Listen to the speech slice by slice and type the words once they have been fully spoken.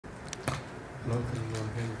No, can anyone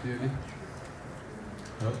hear me clearly?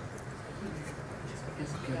 No?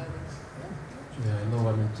 Okay. Yeah, I know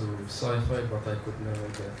I'm into sci-fi, but I could never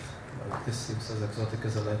get, like, this seems as exotic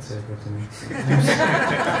as a lightsaber to me.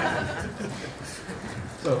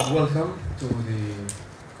 So, welcome to the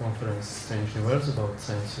conference Strange New Worlds about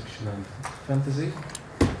science fiction and fantasy.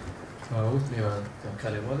 With me are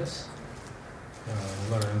Wallace,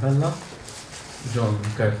 Loranne Vella, Jon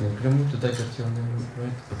Courtenay Grimwood, did I get your name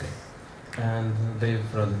right? Okay. And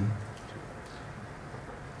Dave Rudden.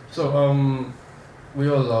 So, we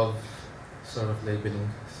all love sort of labeling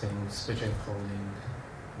things, pigeonholing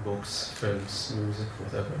books, films, music,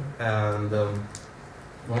 whatever. And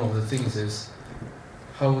one of the things is,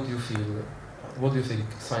 how would you feel, what do you think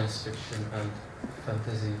science fiction and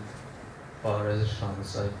fantasy are as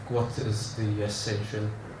genres? Like, what is the essential,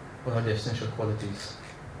 what are the essential qualities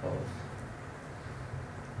of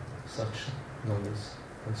such novels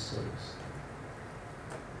and stories?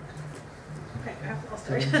 Okay, I'll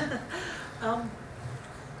start.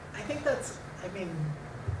 I think that's, I mean,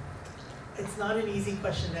 it's not an easy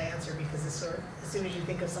question to answer because it's sort of, as soon as you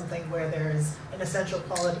think of something where there's an essential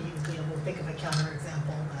quality, you'd be able to think of a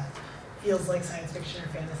counterexample that feels like science fiction or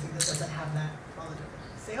fantasy that doesn't have that quality.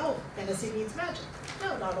 You say, oh, fantasy needs magic.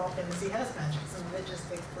 No, not all fantasy has magic. Some of it just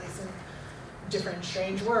takes place in different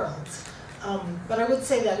strange worlds. But I would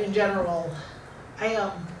say that in general, I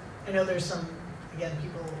know there's some, again,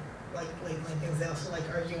 people like labeling things, they also like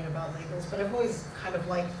arguing about labels, but I've always kind of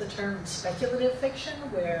liked the term speculative fiction,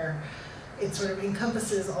 where it sort of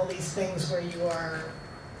encompasses all these things where you are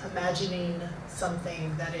imagining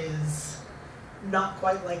something that is not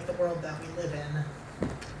quite like the world that we live in,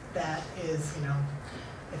 that is, you know,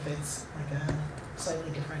 if it's like a slightly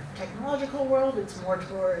different technological world, it's more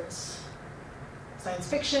towards science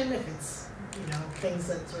fiction. If it's, you know, things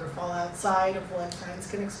that sort of fall outside of what science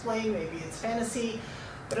can explain, maybe it's fantasy.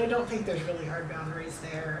 But I don't think there's really hard boundaries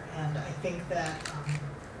there, and I think that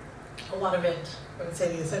a lot of it, I would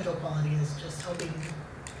say the essential quality is just helping,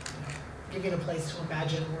 you know, giving a place to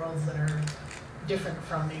imagine worlds that are different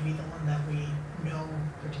from maybe the one that we know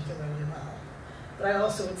particularly well. But I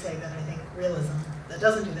also would say that I think realism that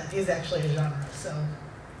doesn't do that is actually a genre. So,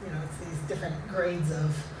 you know, it's these different grades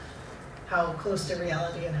of how close to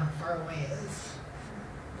reality and how far away is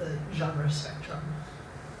the genre spectrum.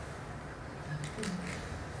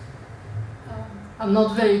 I'm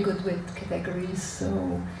not very good with categories,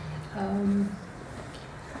 so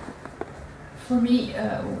for me,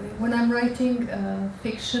 when I'm writing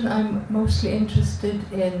fiction, I'm mostly interested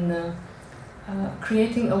in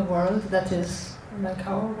creating a world that is like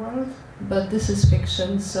our world, but this is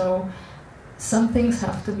fiction, so some things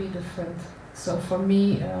have to be different. So for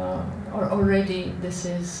me, already this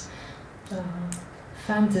is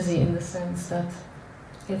fantasy in the sense that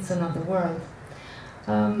it's another world.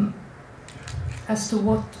 As to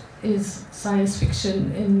what is science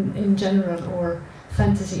fiction in general, or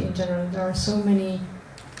fantasy in general, there are so many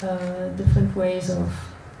different ways of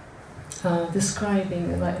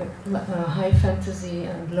describing high fantasy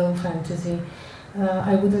and low fantasy.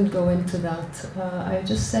 I wouldn't go into that. I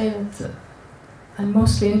just say that I'm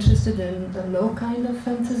mostly interested in the low kind of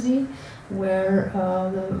fantasy, where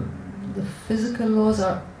the physical laws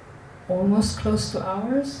are almost close to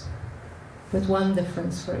ours, with one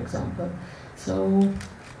difference, for example. So,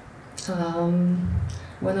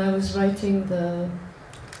 when I was writing the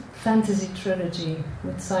fantasy trilogy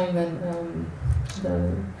with Simon,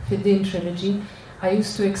 the Fidin trilogy, I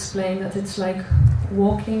used to explain that it's like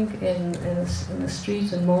walking in a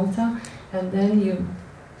street in Malta, and then you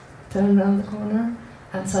turn around the corner,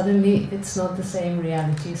 and suddenly it's not the same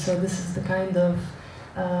reality. So this is the kind of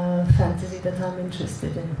fantasy that I'm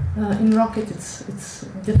interested in. In Rocket, it's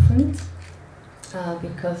different.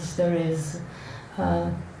 Because there is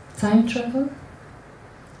time travel,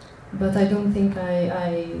 but I don't think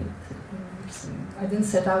I didn't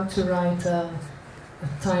set out to write a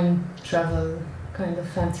time travel kind of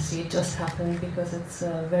fantasy. It just happened because it's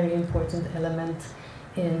a very important element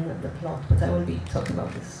in the plot, but I will be talking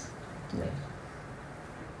about this later.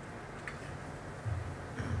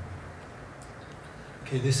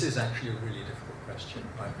 Okay, this is actually a really difficult question.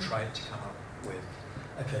 I've tried to come up with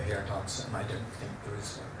a coherent answer, and I don't think there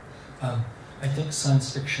is one. I think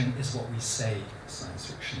science fiction is what we say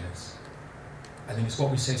science fiction is. I think it's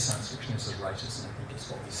what we say science fiction is as writers, and I think it's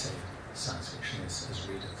what we say science fiction is as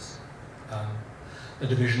readers. The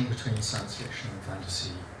division between science fiction and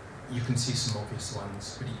fantasy, you can see some obvious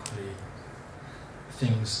ones, but equally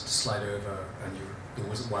things slide over, and there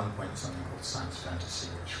was at one point something called science fantasy,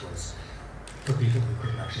 which was for people who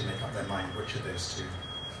couldn't actually make up their mind which of those two.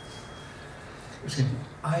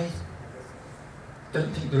 I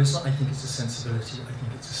don't think there is not. I think it's a sensibility. I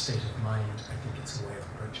think it's a state of mind. I think it's a way of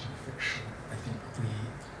approaching fiction. I think we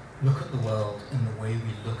look at the world in the way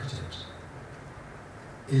we look at it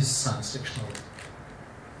is science fictional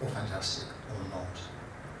or fantastic or not.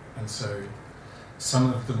 And so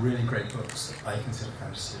some of the really great books that I consider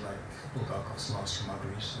fantasy, like Bulgakov's Master and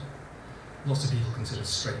Margarita, lots of people consider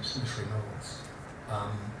straight literary novels.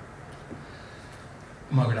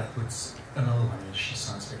 Margaret Atwood's another one. She's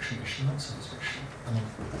science fiction, is she not science fiction? I mean,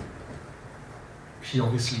 she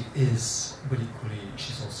obviously is, but equally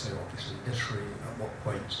she's also obviously literary. At what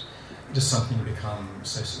point does something become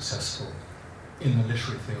so successful in the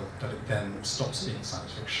literary field that it then stops being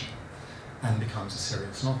science fiction and becomes a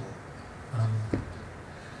serious novel?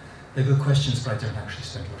 They're good questions, but I don't actually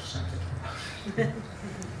spend a lot of time thinking about it.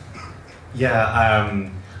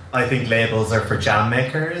 Yeah, I think labels are for jam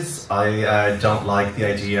makers. I don't like the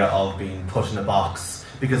idea of being put in a box,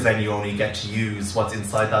 because then you only get to use what's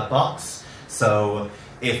inside that box. So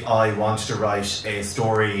if I want to write a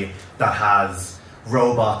story that has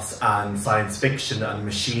robots and science fiction and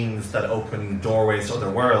machines that open doorways to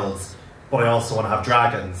other worlds, but I also want to have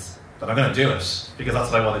dragons, then I'm going to do it, because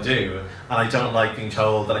that's what I want to do. And I don't like being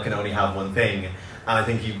told that I can only have one thing. And I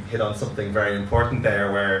think you hit on something very important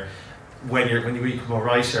there, where when you become a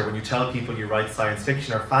writer, when you tell people you write science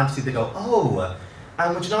fiction or fantasy, they go, oh,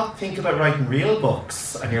 and would you not think about writing real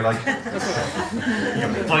books? And you're like,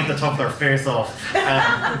 you bite the top of their face off.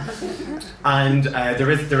 And there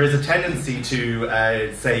is a tendency to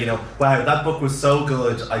say, you know, wow, that book was so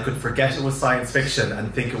good, I could forget it was science fiction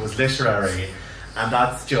and think it was literary. And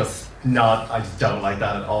that's just not, I just don't like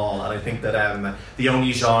that at all. And I think that the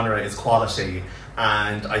only genre is quality.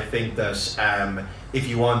 And I think that if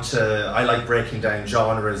you want to, I like breaking down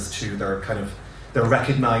genres to their kind of their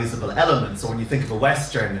recognizable elements. So when you think of a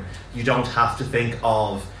Western, you don't have to think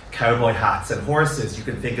of cowboy hats and horses. You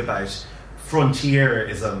can think about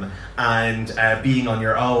frontierism and being on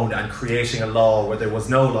your own and creating a law where there was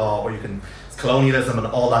no law, or you can colonialism and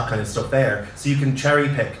all that kind of stuff there. So you can cherry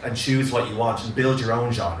pick and choose what you want and build your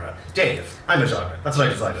own genre. Dave, I'm a genre. That's what I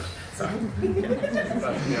decided. Sorry.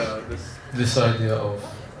 Yeah, this idea of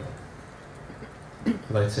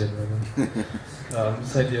lightsaber,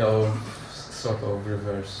 this idea of sort of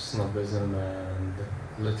reverse snobism and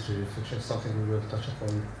literary fiction is something we will touch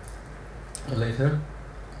upon later.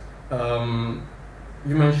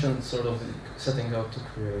 You mentioned sort of setting out to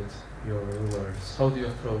create your words. How do you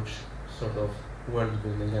approach sort of world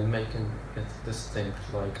building and making it distinct?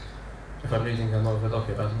 Like, if I'm reading a novel,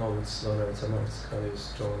 okay, I know it's Loranne's, I know it's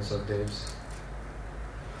Kelly's, John's, or Dave's.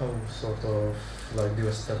 How sort of like do you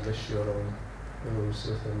establish your own rules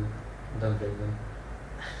within, then break them?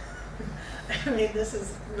 I mean, this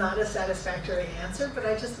is not a satisfactory answer, but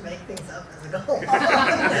I just make things up as I go along.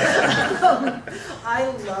 I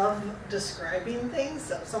love describing things.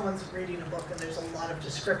 So if someone's reading a book and there's a lot of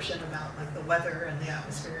description about like the weather and the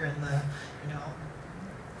atmosphere and the, you know,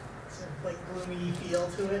 sort of like gloomy feel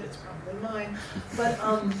to it, it's probably mine. But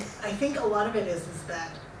I think a lot of it is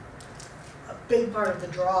that a big part of the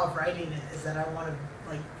draw of writing it is that I want to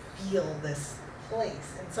like feel this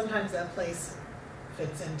place, and sometimes that place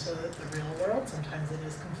fits into the real world. Sometimes it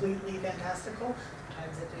is completely fantastical.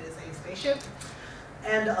 Sometimes it is a spaceship.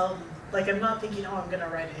 And like I'm not thinking, oh, I'm going to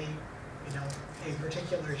write a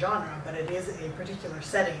particular genre, but it is a particular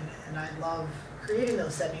setting, and I love creating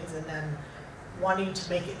those settings and then wanting to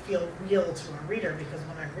make it feel real to a reader, because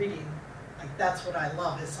when I'm reading, like that's what I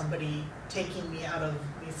love, is somebody taking me out of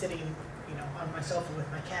me sitting, you know, on my sofa with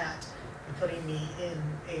my cat and putting me in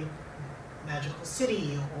a magical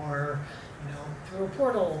city, or you know, through a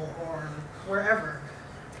portal or wherever.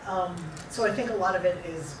 So I think a lot of it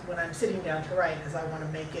is when I'm sitting down to write is I want to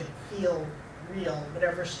make it feel real,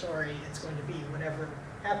 whatever story it's going to be, whatever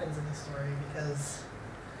happens in the story, because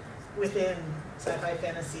within sci-fi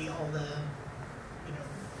fantasy, all the, you know,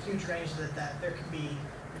 huge range that there can be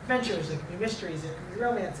adventures, there can be mysteries, there can be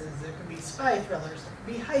romances, there can be spy thrillers, there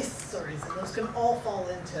can be heist stories, and those can all fall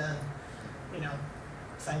into, you know,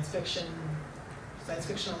 science fictional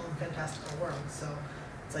and fantastical worlds. So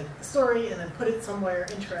it's like the story and then put it somewhere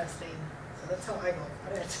interesting. So that's how I go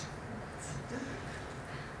about it.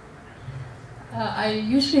 I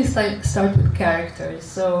usually start with characters.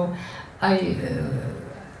 So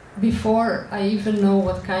before I even know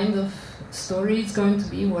what kind of story it's going to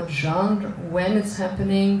be, what genre, when it's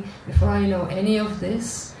happening, before I know any of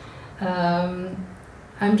this,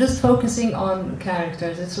 I'm just focusing on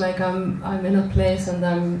characters. It's like I'm in a place and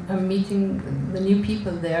I'm meeting the new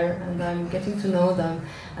people there, and I'm getting to know them,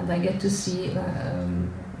 and I get to see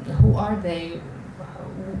who are they,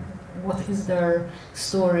 what is their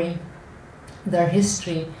story. their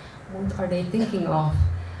history, what are they thinking of,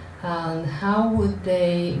 and how would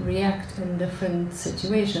they react in different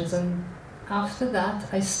situations. And after that,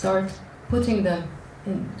 I start putting them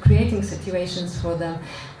in, creating situations for them,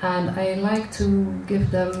 and I like to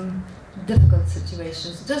give them difficult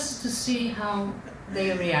situations just to see how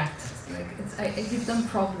they react. Like I give them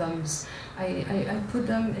problems. I put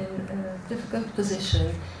them in a difficult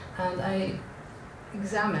position, and I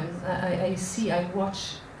examine. I see. I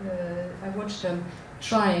watch them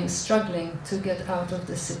trying, struggling to get out of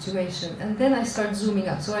the situation, and then I start zooming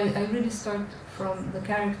out. So I really start from the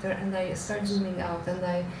character, and I start zooming out, and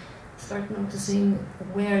I start noticing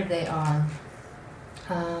where they are,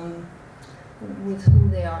 with who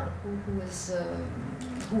they are,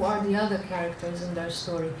 who are the other characters in their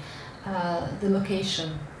story, the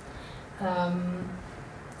location,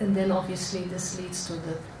 and then obviously this leads to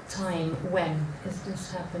the time. When is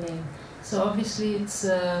this happening? So obviously it's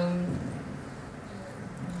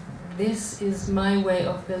this is my way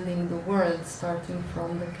of building the world, starting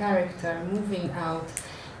from the character, moving out,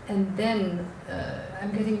 and then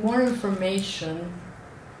I'm getting more information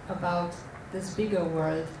about this bigger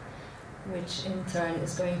world, which in turn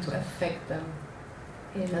is going to affect them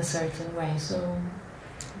in a certain way. So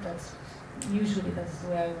that's usually that's the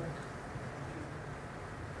way I work.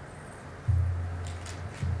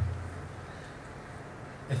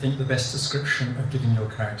 I think the best description of giving your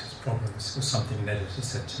characters problems was something an editor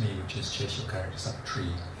said to me, which is chase your characters up a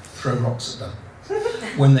tree, throw rocks at them.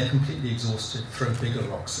 When they're completely exhausted, throw bigger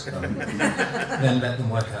rocks at them, then let them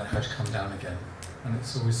work out how to come down again. And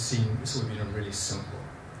it's always been really simple.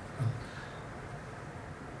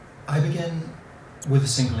 I begin with a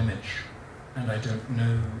single image, and I don't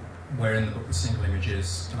know where in the book the single image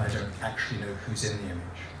is, and I don't actually know who's in the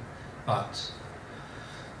image. But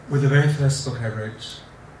with the very first book I wrote,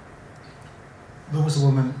 there was a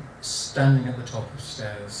woman standing at the top of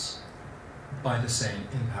stairs by the Seine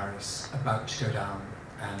in Paris, about to go down,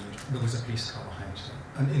 and there was a police car behind her.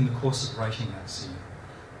 And in the course of writing that scene,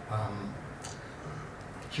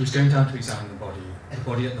 she was going down to examine the body. The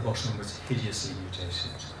body at the bottom was hideously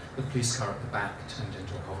mutated. The police car at the back turned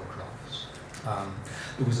into a hovercraft.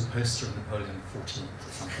 There was a poster of Napoleon XIV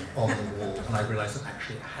or something on the wall, and I realised that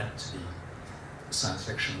actually it had to be science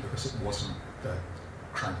fiction because it wasn't the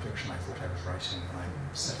crime fiction I thought I was writing when I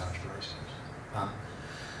set out to write it.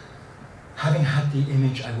 Having had the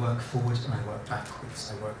image, I work forward and I work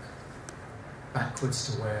backwards. I work backwards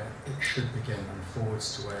to where it should begin and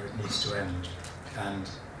forwards to where it needs to end, and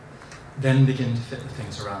then begin to fit the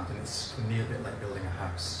things around. And it's, for me, a bit like building a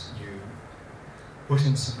house. You put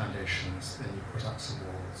in some foundations, then you put up some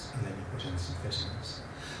walls, and then you put in some fittings.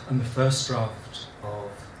 And the first draft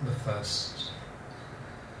of the first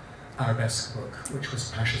arabesque book, which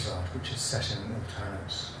was Pashazad, which is set in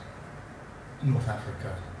alternate North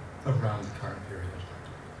Africa around the current period.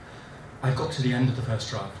 I got to the end of the first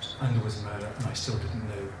draft and there was a murder, and I still didn't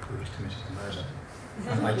know who had committed the murder.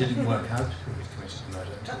 And I didn't work out who had committed the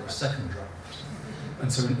murder until the second draft.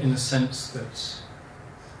 And so in a sense that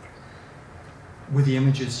with the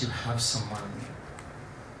images you have someone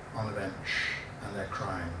on a bench and they're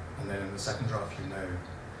crying, and then in the second draft you know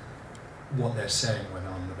what they're saying when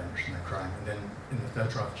they're on the bench and they're crying, and then in the third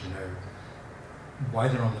draft you know why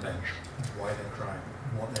they're on the bench, why they're crying,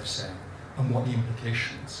 what they're saying, and what the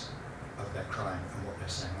implications of their crying and what they're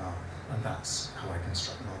saying are. And that's how I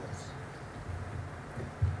construct novels.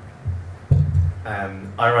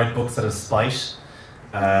 I write books out of spite.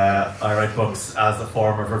 I write books as a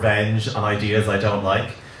form of revenge on ideas I don't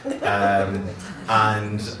like.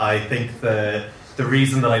 And I think the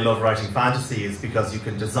reason that I love writing fantasy is because you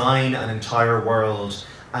can design an entire world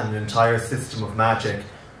and an entire system of magic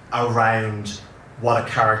around what a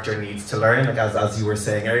character needs to learn, like as you were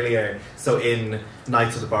saying earlier. So in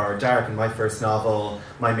Knights of the Borrowed Dark, in my first novel,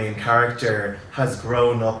 my main character has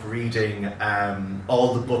grown up reading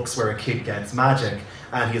all the books where a kid gets magic,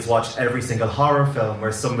 and he has watched every single horror film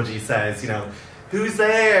where somebody says, you know, who's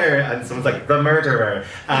there? And someone's like, the murderer.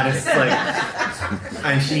 And it's like,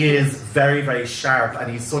 and he is very, very sharp,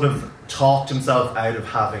 and he's sort of talked himself out of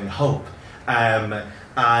having hope.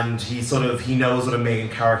 And he knows what a main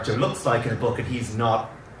character looks like in a book, and he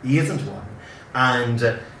isn't one.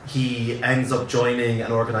 And he ends up joining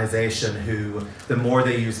an organisation who, the more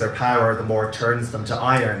they use their power, the more it turns them to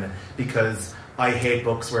iron, because I hate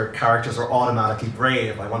books where characters are automatically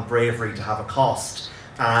brave. I want bravery to have a cost.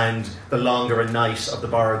 And the longer a Knight of the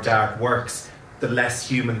Borrowed Dark works, the less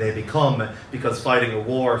human they become, because fighting a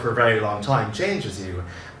war for a very long time changes you.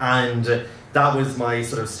 And that was my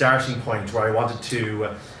sort of starting point, where I wanted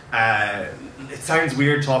to it sounds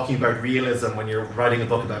weird talking about realism when you're writing a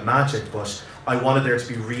book about magic, but I wanted there to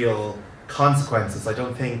be real consequences. I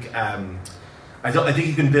don't think I think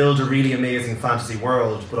you can build a really amazing fantasy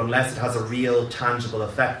world, but unless it has a real tangible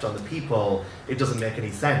effect on the people, it doesn't make any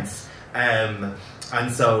sense. And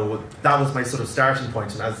so that was my sort of starting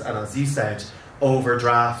point. And as you said, over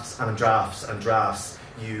drafts and drafts and drafts,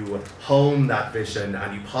 you hone that vision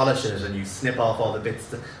and you polish it and you snip off all the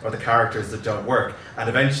bits or the characters that don't work. And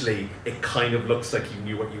eventually, it kind of looks like you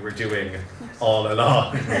knew what you were doing all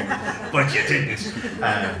along, but you didn't.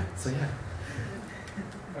 So yeah.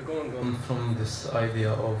 Going on from this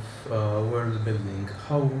idea of world building,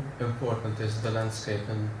 how important is the landscape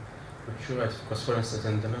in which you write? Because, for instance,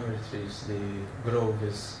 in the memory trees, the grove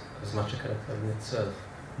is as much a character in itself.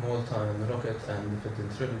 Malta and Rocket and the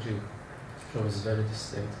Forbidden Trilogy show is very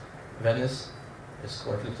distinct. Venice is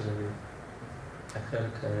quite literally a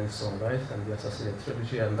character in its own right, and the Assassinate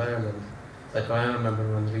Trilogy and Ireland. Like, I remember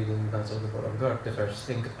when reading Knights of the Ball of Dark, the first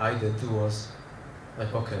thing I did was,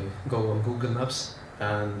 like, okay, go on Google Maps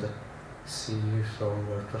and see from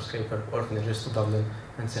where Crosscaper orphanages to Dublin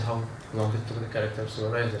and see how long it took the characters to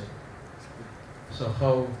arrive there. So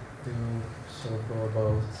how do you sort of go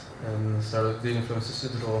about and start the influences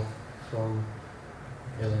you draw from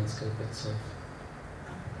your landscape itself?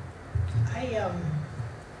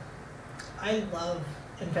 I love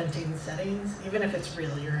inventing settings. Even if it's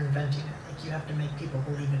real, you're inventing it. Like, you have to make people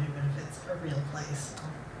believe it, even if it's a real place.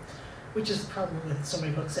 Which is the problem with so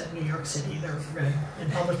many books set in New York City. They're read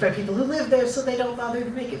and published by people who live there, so they don't bother to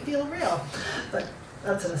make it feel real. But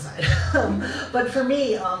that's an aside. But for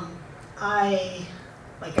me, I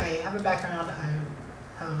have a background.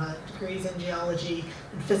 I have degrees in geology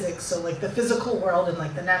and physics. So like the physical world and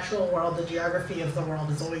like the natural world, the geography of the world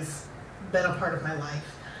has always been a part of my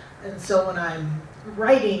life. And so when I'm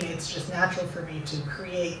writing, it's just natural for me to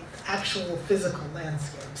create actual physical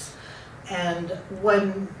landscapes. And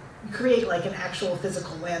when create like an actual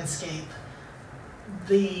physical landscape,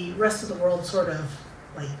 the rest of the world sort of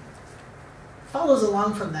like follows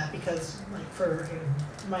along from that, because like for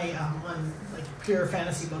my one like pure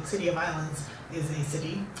fantasy book, City of Islands is a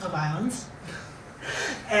city of islands,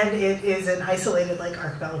 and it is an isolated like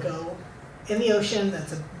archipelago in the ocean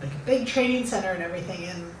that's a big training center and everything.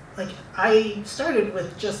 And like I started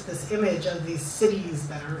with just this image of these cities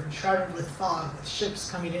that are shrouded with fog, with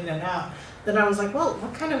ships coming in and out. Then I was like, well,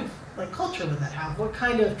 what kind of like culture would that have? What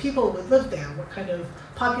kind of people would live there? What kind of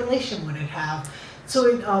population would it have? So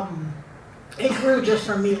it grew just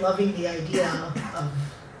from me loving the idea of,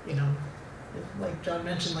 you know, like John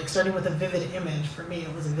mentioned, like starting with a vivid image. For me,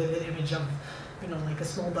 it was a vivid image of, you know, like a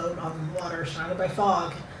small boat on the water surrounded by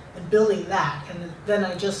fog, and building that. And then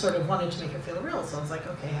I just sort of wanted to make it feel real. So I was like,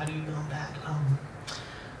 okay, how do you build that?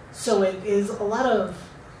 So it is a lot of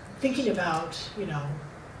thinking about, you know,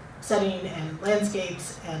 setting and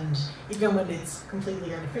landscapes, and even when it's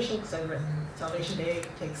completely artificial, because I've written Salvation Day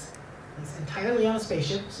takes place entirely on a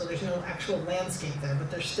spaceship, so there's no actual landscape there,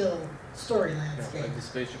 but there's still story landscape. Yeah, like the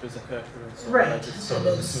spaceship is a character, right? Like it's sort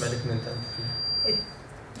of semantic entity.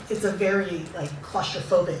 It's a very like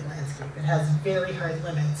claustrophobic landscape. It has very hard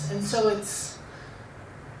limits, and so it's.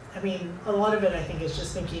 I mean, a lot of it I think is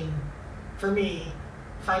just thinking, for me,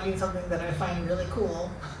 finding something that I find really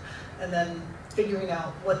cool, and then figuring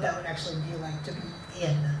out what that would actually be like to be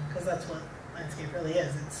in, because that's what landscape really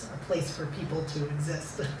is. It's a place for people to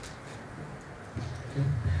exist.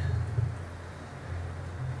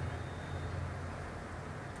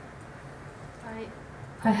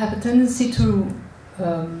 I have a tendency to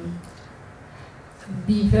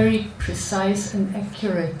be very precise and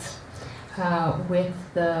accurate with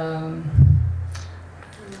the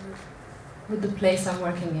place I'm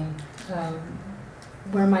working in.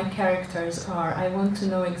 Where my characters are, I want to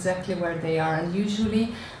know exactly where they are, and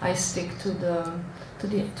usually I stick to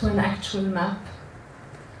an actual map.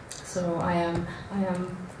 So I am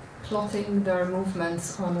plotting their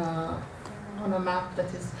movements on a map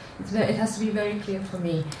that is it has to be very clear for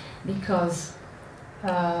me, because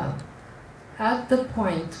at the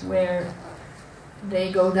point where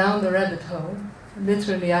they go down the rabbit hole,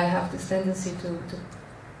 literally I have this tendency to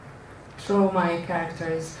throw my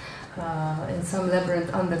characters in some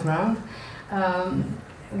labyrinth underground.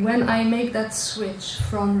 When I make that switch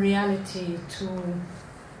from reality to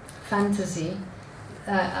fantasy,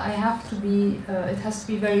 I have to be. It has to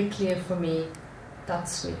be very clear for me, that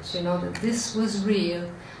switch. You know, that this was real,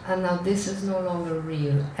 and now this is no longer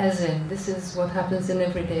real. As in, this is what happens in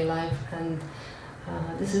everyday life, and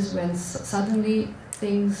this is when suddenly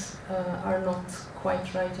things are not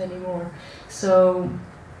quite right anymore. So.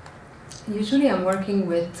 Usually I'm working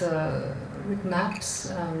with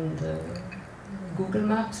maps and Google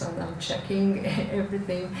Maps and I'm checking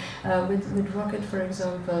everything. With Rocket, for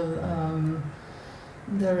example,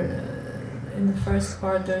 in the first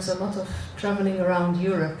part there's a lot of traveling around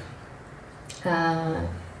Europe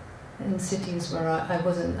in cities where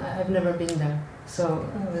I've never been there, so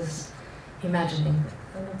I was imagining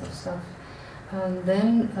a lot of stuff. And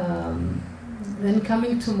then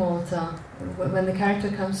coming to Malta, when the character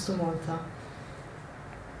comes to Malta,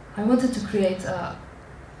 I wanted to create a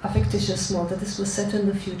fictitious Malta. This was set in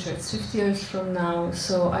the future. It's 50 years from now,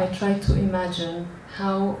 so I tried to imagine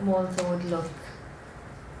how Malta would look.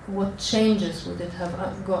 What changes would it have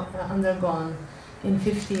undergone in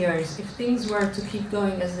 50 years? If things were to keep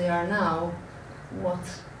going as they are now, what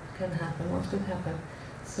can happen? What could happen?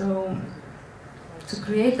 So, to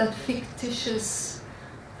create that fictitious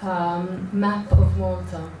map of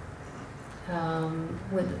Malta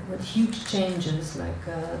with huge changes, like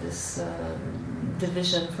this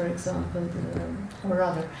division, for example, or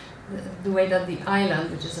rather, the way that the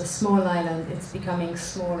island, which is a small island, it's becoming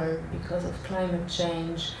smaller because of climate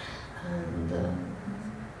change, and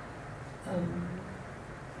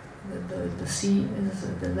the sea is,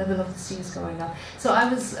 the level of the sea is going up. So I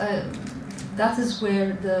was, that is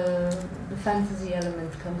where the fantasy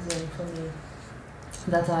element comes in for me.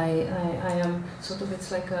 That I am sort of,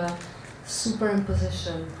 it's like a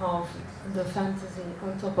superimposition of the fantasy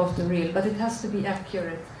on top of the real, but it has to be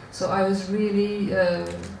accurate. So I was really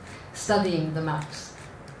studying the maps.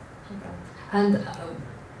 And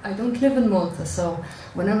I don't live in Malta, so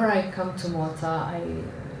whenever I come to Malta, I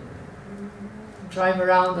drive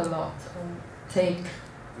around a lot and take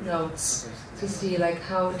notes to see like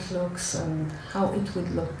how it looks and how it would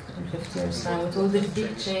look in 50 years' time, with all the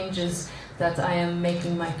big changes that I am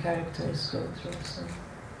making my characters go through. So.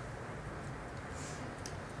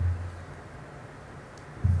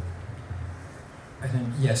 I think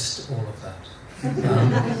yes to all of that.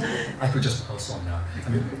 I could just pass on now. I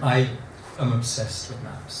mean, I am obsessed with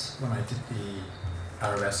maps. When I did the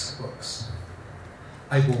Arabesque books,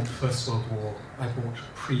 I bought pre-First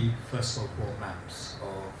World War maps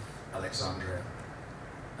of Alexandria,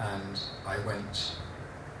 and I went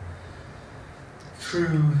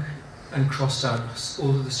through and crossed out all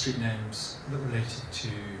of the street names that related to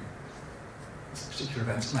particular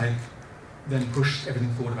events, and I then pushed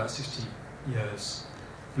everything forward about 60 years,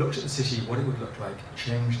 looked at the city, what it would look like,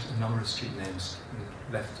 changed a number of street names, and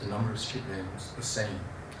left a number of street names the same,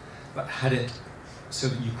 but had it so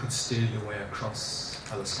that you could steer your way across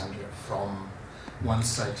Alexandria from one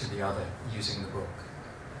side to the other using the book,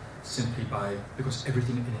 simply because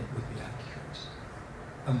everything in it would be accurate.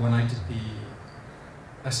 And when I did the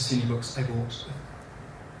Assassini books, I bought a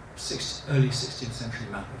early 16th century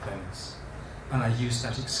map of Venice, and I used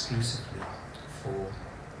that exclusively for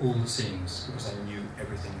all the scenes because I knew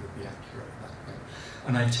everything would be accurate at that point.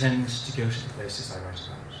 And I tend to go to the places I write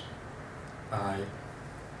about. I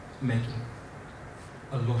make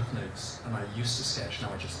a lot of notes, and I used to sketch.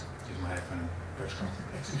 Now I just use my iPhone and photograph.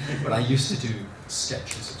 But I used to do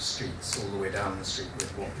sketches of streets all the way down the street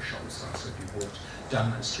with what the shops are. So if you walked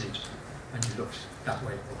down that street and you looked that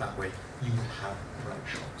way or that way, you would have the right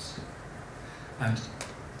shops. And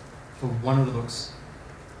for one of the books,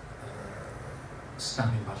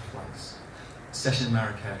 Stamping Butterflies, set in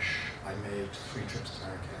Marrakesh, I made 3 trips to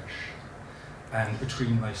Marrakesh. And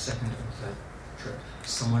between my second and third trip,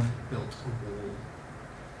 someone had built a wall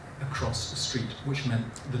across the street, which meant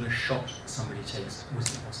that a shot somebody takes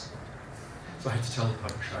was impossible. So I had to tell the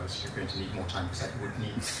publisher I was going to need more time because I would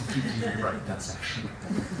need to completely rewrite that section.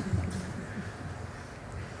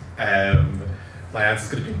 My answer is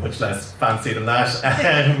going to be much less fancy than that.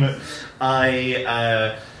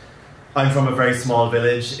 I'm from a very small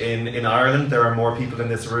village in Ireland. There are more people in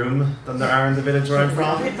this room than there are in the village where I'm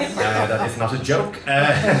from. That is not a joke.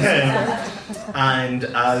 And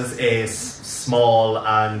as a small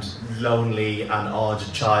and lonely and odd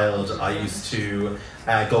child, I used to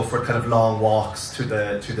go for kind of long walks to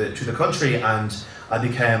the country, and I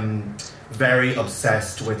became very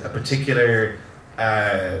obsessed with a particular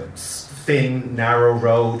thin, narrow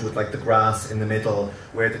road with like the grass in the middle,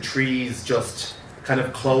 where the trees just kind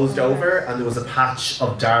of closed over, and there was a patch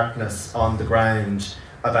of darkness on the ground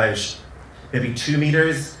about maybe 2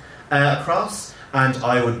 meters across, and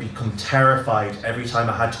I would become terrified every time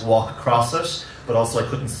I had to walk across it, but also I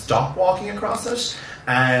couldn't stop walking across it.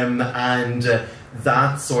 And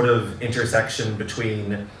that sort of intersection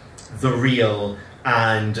between the real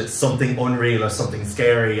and something unreal or something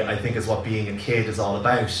scary, I think, is what being a kid is all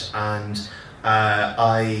about. And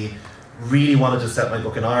I really wanted to set my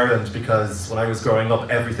book in Ireland because when I was growing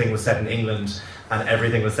up, everything was set in England, and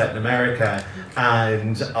everything was set in America.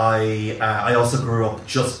 And I also grew up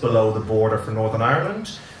just below the border for Northern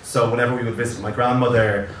Ireland. So whenever we would visit my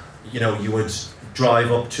grandmother, you know, you would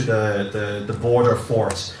drive up to the border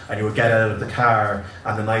fort, and you would get out of the car,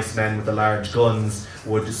 and the nice men with the large guns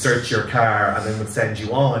would search your car and then would send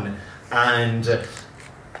you on. And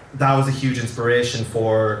that was a huge inspiration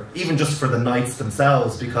for, even just for the knights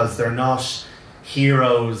themselves, because they're not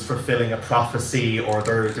heroes fulfilling a prophecy, or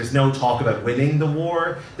there's no talk about winning the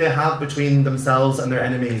war they have between themselves and their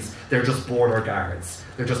enemies. They're just border guards.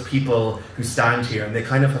 They're just people who stand here, and they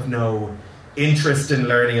kind of have no interest in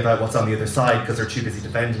learning about what's on the other side because they're too busy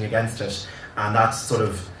defending against it. And that sort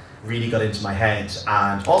of really got into my head.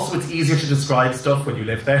 And also it's easier to describe stuff when you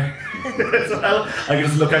live there as well. I can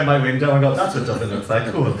just look out my window and go, that's what Dublin looks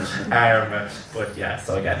like, cool. But yeah,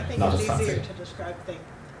 so again, not as fancy. I think it's easier to describe things.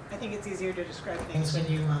 I think it's easier to describe things when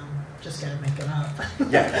you just gotta make it up.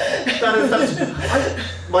 Yeah,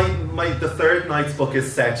 the third Knight's book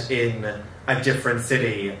is set in a different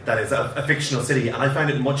city that is a fictional city, and I found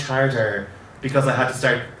it much harder because I had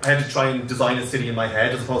to try and design a city in my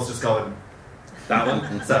head as opposed to just going that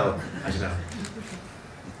one. So I don't know.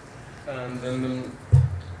 And then,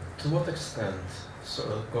 to what extent,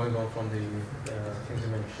 so going on from the things you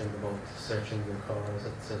mentioned about searching the cars,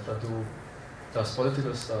 etc., does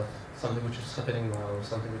political stuff, something which is happening now,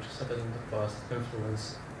 something which is happening in the past,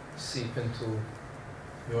 influence, seep into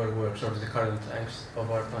your works or the current angst of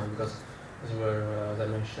our time? Because as I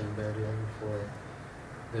mentioned earlier before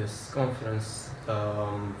this conference,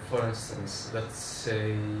 for instance, let's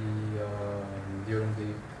say during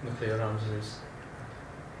the nuclear arms race,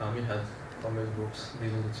 you had comic books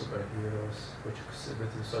dealing with superheroes, which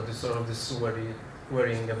exhibited this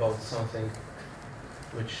worrying about something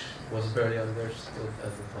which was barely understood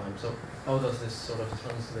at the time. So how does this sort of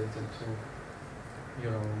translate into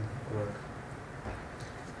your own work?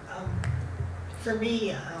 For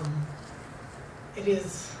me, it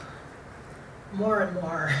is more and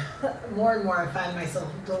more I find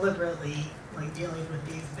myself deliberately like dealing with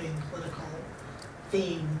these big political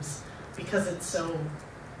themes because it's so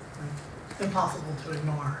impossible to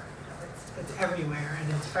ignore. You know, it's everywhere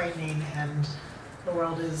and it's frightening, and the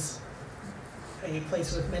world is a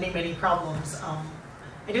place with many, many problems.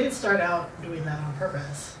 I didn't start out doing that on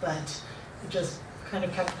purpose, but it just kind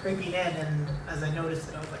of kept creeping in, and as I noticed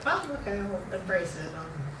it, I was like, well, okay, I'll embrace it.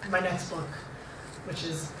 My next book, which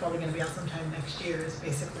is probably going to be out sometime next year, is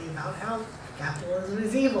basically about how capitalism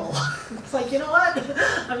is evil. It's like, you know what?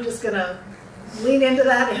 I'm just going to lean into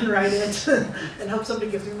that and write it and hope somebody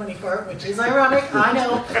gives me money for it, which is ironic, I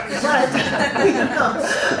know, but you know,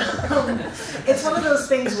 it's one of those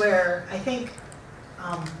things where I think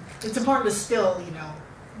it's important to still, you know,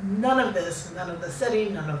 none of the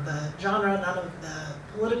setting, none of the genre, none of the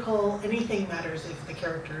political, anything matters if the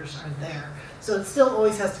characters aren't there. So it still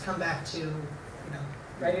always has to come back to, you know,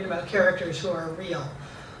 writing about characters who are real.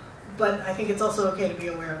 But I think it's also okay to be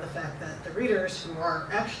aware of the fact that the readers who are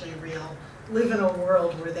actually real live in a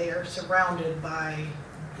world where they are surrounded by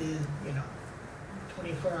the, you know,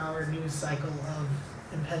 24-hour news cycle of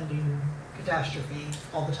impending catastrophe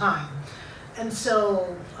all the time. And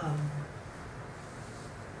so,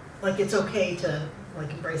 like, it's okay to,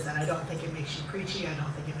 like, embrace that. I don't think it makes you preachy. I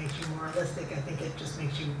don't think it makes you moralistic. I think it just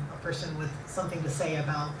makes you a person with something to say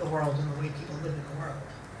about the world and the way people live in the world.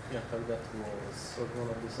 Yeah, and that was sort of one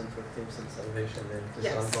of the central themes in Salvation Day, this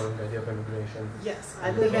Yes. ongoing idea of immigration. Yes,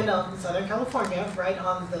 I live in Southern California, right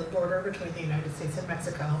on the border between the United States and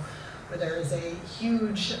Mexico, where there is a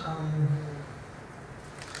huge,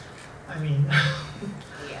 I mean,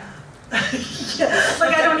 yeah,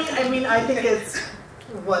 like I think it's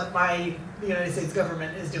what the United States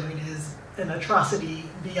government is doing is an atrocity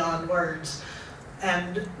beyond words.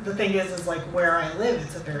 And the thing is like where I live,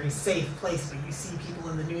 it's a very safe place, but you see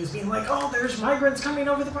people in the news being like, oh, there's migrants coming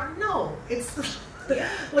over the border. No, it's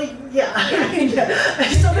like,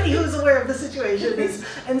 somebody who's aware of the situation is,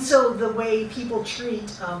 and so the way people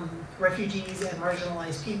treat refugees and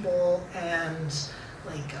marginalized people and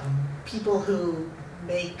like people who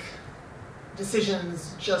make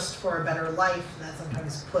decisions just for a better life that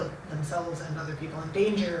sometimes put themselves and other people in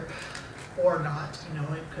danger or not, you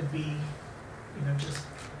know, it could be, you know, just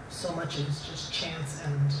so much is just chance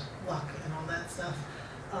and luck and all that stuff,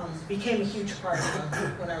 became a huge part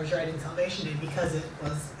of when I was writing Salvation Day because it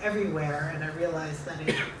was everywhere, and I realized that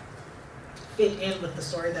it fit in with the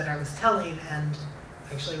story that I was telling. And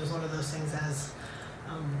actually it was one of those things, as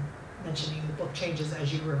mentioning the book changes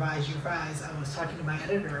as you revise, I was talking to my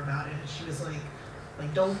editor about it, and she was like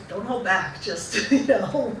don't hold back, just, you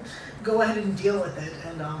know, go ahead and deal with it.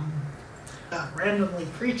 And got randomly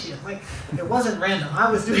preachy. I'm like, it wasn't random.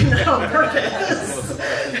 I was doing that on purpose.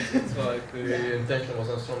 It's like the intention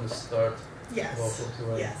wasn't from the start. Yes.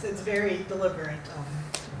 To, yes, it's very deliberate.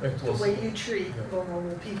 The way you treat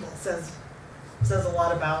vulnerable people says a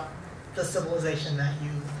lot about the civilization that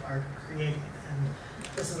you are creating. And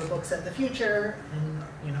this is a book set in the future, and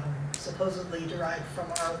supposedly derived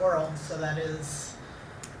from our world. So that is,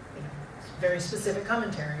 very specific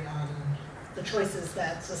commentary on the choices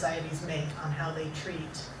that societies make on how they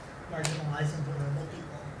treat marginalized and vulnerable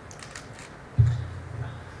people.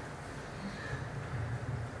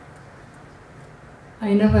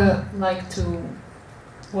 I never liked to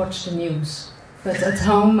watch the news, but at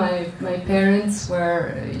home my parents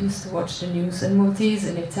used to watch the news in Maltese,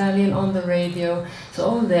 in Italian, on the radio, so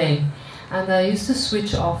all day. And I used to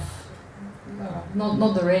switch off,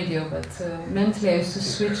 not the radio, but mentally I used to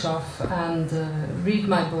switch off and read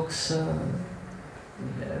my books,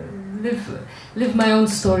 live my own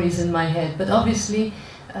stories in my head. But obviously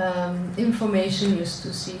information used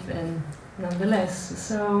to seep in nonetheless.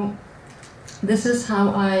 So this is how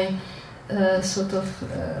I sort of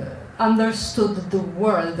understood the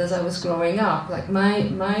world as I was growing up. Like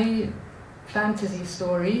my fantasy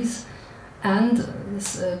stories and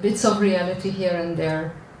bits of reality here and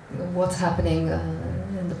there, what's happening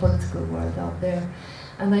in the political world out there.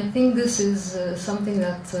 And I think this is something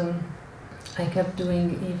that I kept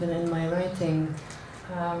doing even in my writing.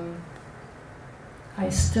 I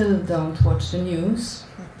still don't watch the news,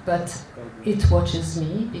 but it watches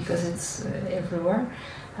me because it's everywhere.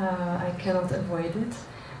 I cannot avoid it.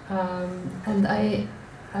 And I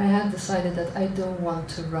had decided that I don't want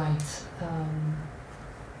to write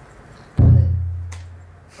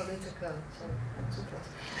political. Sorry, I'm too close.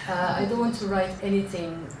 I don't want to write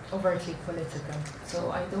anything overtly political.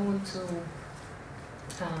 So I don't want to.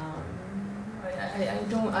 I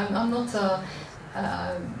don't.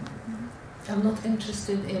 I'm not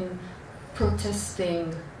interested in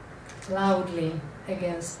protesting loudly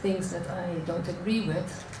against things that I don't agree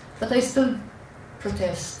with, but I still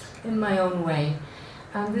protest in my own way.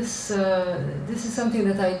 And this is something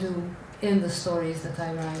that I do in the stories that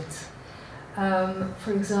I write.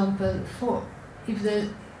 For example, if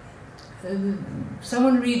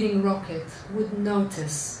someone reading Rocket would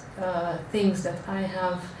notice things that I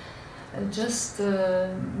have just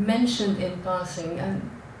mentioned in passing, and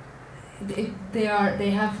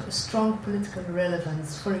they have strong political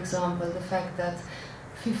relevance. For example, the fact that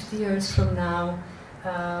 50 years from now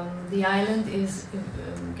the island is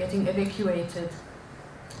getting evacuated,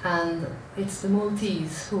 and it's the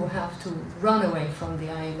Maltese who have to run away from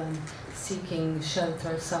the island, seeking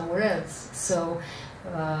shelter somewhere else. So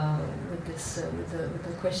with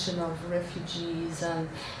the question of refugees, and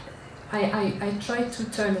I try to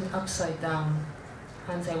turn it upside down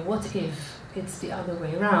and say, what if it's the other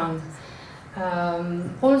way around?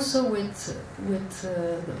 Also with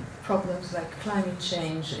problems like climate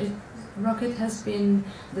change. Rocket has been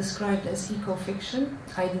described as eco-fiction.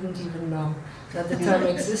 I didn't even know that the term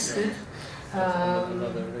existed.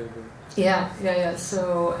 Yeah.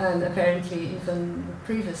 So, and apparently even the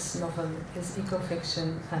previous novel is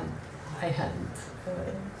eco-fiction, and I hadn't.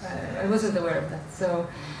 I wasn't aware of that. So,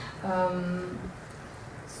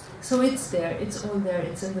 so it's there. It's all there.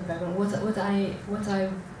 It's in the background. What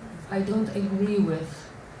I don't agree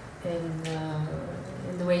with in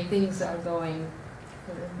the way things are going,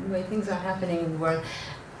 the way things are happening in the world,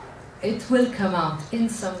 it will come out in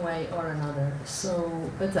some way or another. So,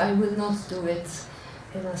 but I will not do it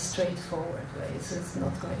in a straightforward way. So it's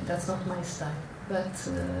not going. That's not my style. But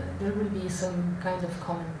there will be some kind of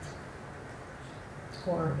comment,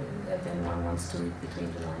 or if anyone wants to read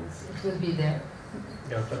between the lines, it will be there.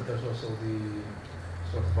 Yeah, but there's also the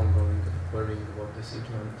sort of ongoing worrying about the siege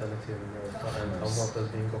mentality in Malta and how Malta is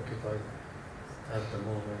being occupied at the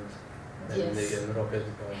moment. Yes. In Rocket.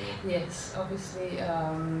 Yes, obviously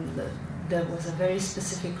there was a very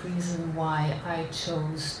specific reason why I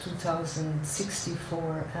chose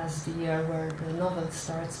 2064 as the year where the novel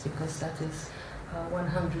starts, because that is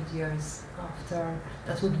 100 years after,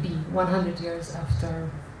 that would be 100 years after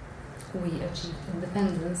we achieved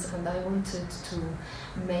independence, and I wanted to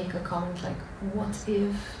make a comment like, what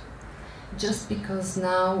if, just because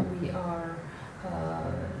now we are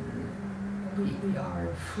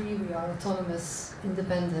free, we are autonomous,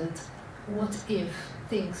 independent, what if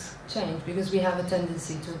things change? Because we have a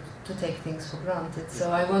tendency to take things for granted.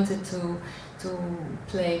 So I wanted to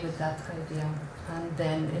play with that idea. And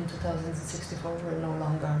then in 2064 we're no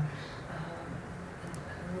longer,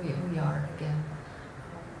 we are again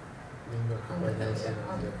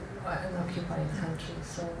an occupied country.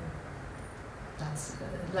 So That's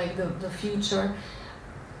like the future.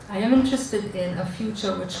 I am interested in a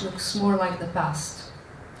future which looks more like the past.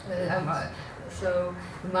 So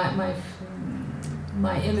my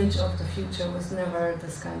image of the future was never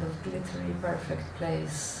this kind of glittery, perfect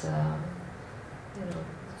place. You know,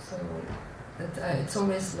 so it's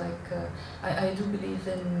always like I do believe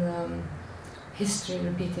in history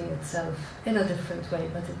repeating itself in a different way,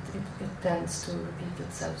 but it tends to repeat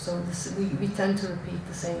itself. So we tend to repeat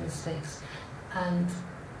the same mistakes, and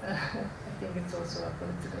I think it's also a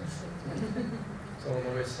political statement. So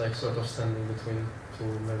always like sort of standing between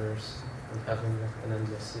two mirrors and having an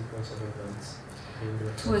endless sequence of events.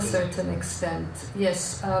 To a certain extent,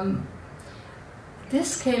 yes.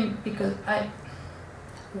 This came because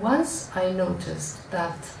once I noticed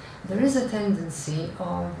that there is a tendency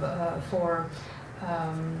of for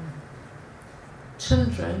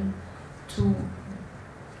children to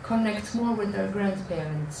connect more with their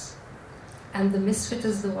grandparents, and the misfit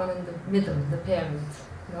is the one in the middle, the parent.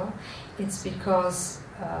 No, it's because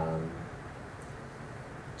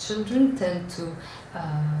children tend to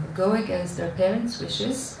go against their parents'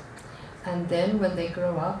 wishes, and then when they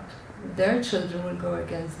grow up, their children will go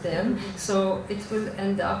against them. So it will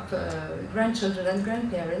end up grandchildren and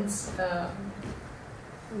grandparents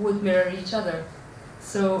would mirror each other.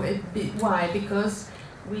 So why? Because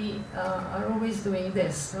we are always doing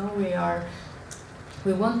this. No?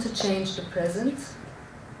 We want to change the present,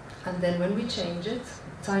 and then when we change it,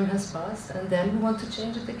 time has passed, and then we want to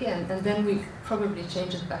change it again, and then we probably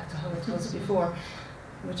change it back to how it was before,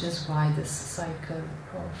 which is why this cycle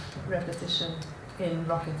of repetition in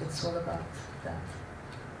Rocket, it's all about that.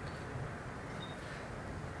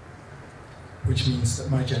 Which means that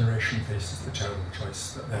my generation faces the terrible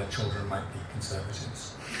choice that their children might be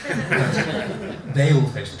conservatives. They will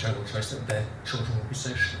face the terrible choice that their children will be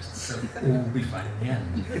socialists, so all will be fine in the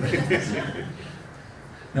end.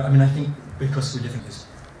 No, I mean, I think because we live in these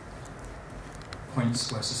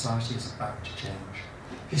points where society is about to change,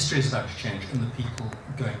 history is about to change, and the people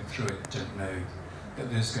going through it don't know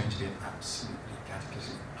that there's going to be an absolutely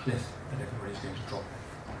cataclysmic cliff that everybody's going to drop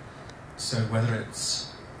off. So whether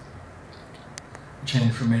it's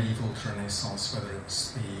change from medieval to Renaissance, whether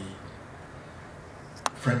it's the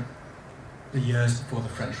years before the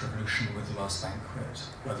French Revolution with the Last Banquet,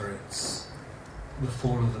 whether it's the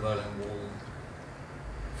fall of the Berlin Wall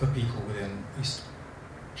for people within East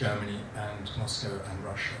Germany and Moscow and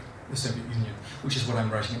Russia, the Soviet Union, which is what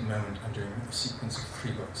I'm writing at the moment. I'm doing a sequence of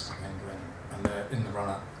 3 books by Penguin, and they're in the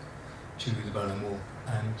run-up to the Berlin Wall.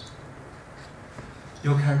 And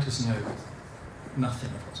your characters know nothing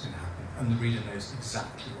of what's going to happen, and the reader knows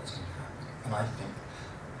exactly what's going to happen. And I think,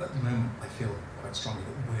 at the moment, I feel quite strongly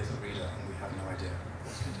that we're the reader and we have no idea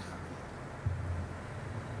what's going to happen.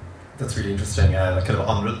 That's really interesting, like kind of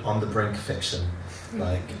on the brink fiction.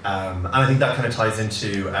 Like, and I think that kind of ties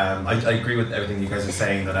into, I agree with everything you guys are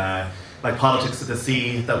saying, that like politics of the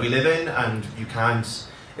sea that we live in, and you can't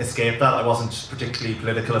escape that. I wasn't particularly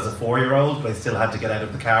political as a 4-year-old, but I still had to get out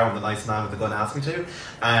of the car when the nice man with the gun asked me to.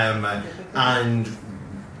 And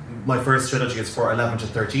my first trilogy is for 11 to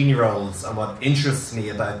 13-year-olds, and what interests me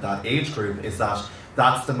about that age group is that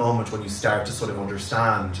that's the moment when you start to sort of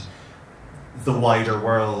understand the wider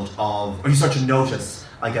world of, or you start to notice,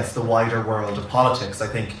 I guess, the wider world of politics. I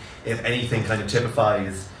think if anything kind of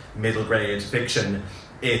typifies middle grade fiction,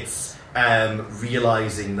 it's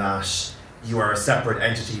realising that you are a separate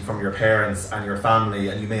entity from your parents and your family,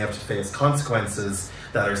 and you may have to face consequences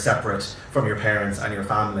that are separate from your parents and your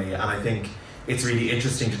family. And I think it's really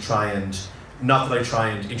interesting to try and, not that I try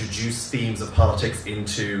and introduce themes of politics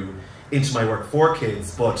into my work for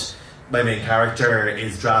kids, but my main character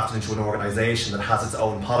is drafted into an organisation that has its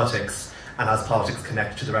own politics and has politics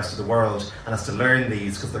connected to the rest of the world, and has to learn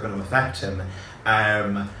these because they're going to affect him.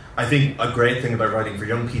 I think a great thing about writing for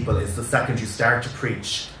young people is the second you start to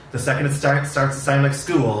preach, the second it starts to sound like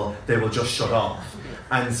school, they will just shut off.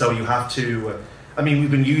 And so you have to, I mean,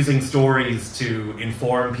 we've been using stories to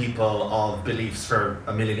inform people of beliefs for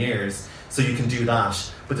a million years, so you can do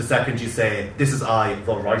that. But the second you say, this is I,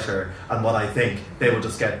 the writer, and what I think, they will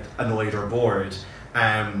just get annoyed or bored.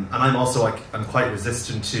 And I'm also, like, I'm quite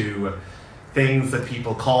resistant to things that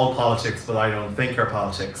people call politics but I don't think are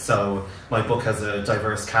politics. So my book has a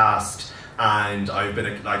diverse cast, and I've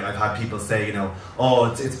had people say, you know,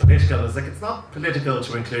 oh, it's political. It's like, it's not political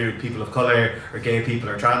to include people of colour or gay people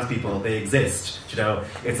or trans people. They exist, you know.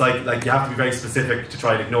 It's like you have to be very specific to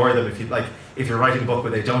try and ignore them. If you're writing a book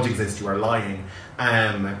where they don't exist, you are lying.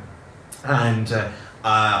 I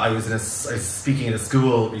was speaking in a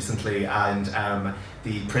school recently, and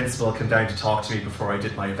the principal came down to talk to me before I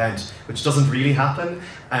did my event, which doesn't really happen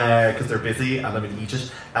because they're busy and I'm in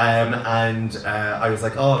Egypt. I was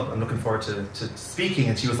like, oh, I'm looking forward to speaking.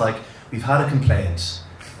 And she was like, we've had a complaint.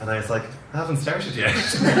 And I was like, I haven't started yet.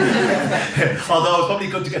 Although it's probably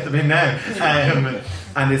good to get them in now.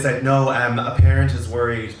 And they said, no, a parent is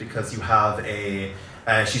worried because you have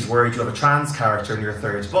she's worried you have a trans character in your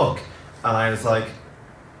third book. And I was like,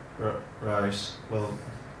 right, well,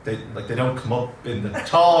 they don't come up in the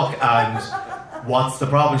talk, and what's the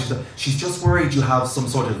problem? She's just worried you have some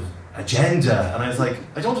sort of agenda. And I was like,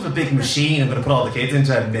 I don't have a big machine I'm going to put all the kids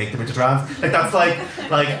into and make them into trans. Like, that's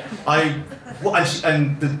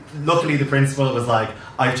luckily the principal was like,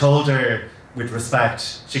 I told her with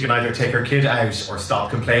respect, she can either take her kid out or stop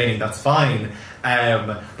complaining, that's fine.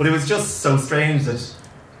 But it was just so strange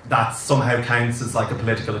that somehow counts as like a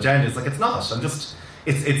political agenda. It's like, it's not.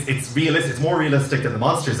 It's realistic. It's more realistic than the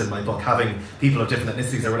monsters in my book, having people of different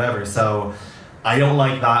ethnicities or whatever. So I don't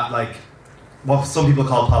like that. Like, what some people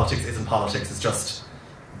call politics isn't politics. It's just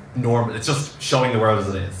normal. It's just showing the world as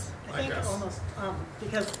it is. I think almost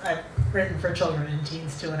because I've written for children and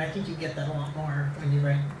teens too, and I think you get that a lot more when you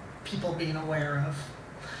write people being aware of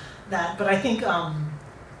that. But I think I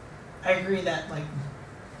agree that, like,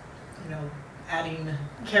 you know, adding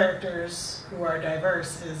characters who are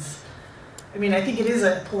diverse is, I mean, I think it is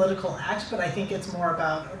a political act, but I think it's more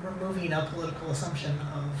about removing a political assumption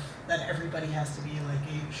of that everybody has to be like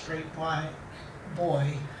a straight white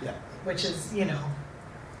boy, yeah. Which is, you know,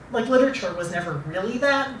 like literature was never really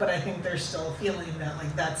that, but I think there's still a feeling that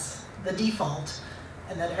like that's the default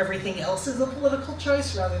and that everything else is a political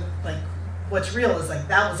choice rather than like what's real is like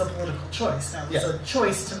that was a political choice. That was a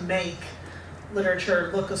choice to make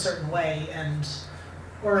literature look a certain way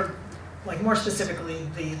or like more specifically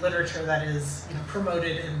the literature that is, you know,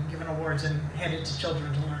 promoted and given awards and handed to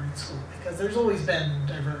children to learn in school, because there's always been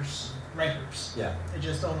diverse writers. Yeah. They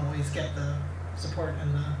just don't always get the support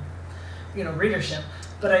and the, you know, readership.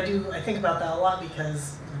 But I think about that a lot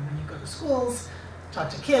because, you know, when you go to schools,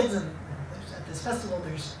 talk to kids, and at this festival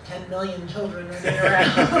there's 10 million children running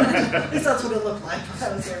around. At least that's what it looked like when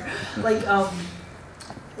I was there.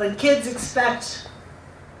 Like kids expect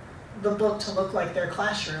the book to look like their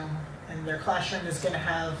classroom, and their classroom is going to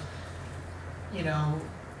have, you know,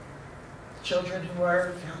 children who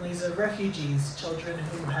are families of refugees, children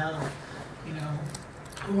who have, you know,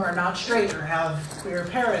 who are not straight or have queer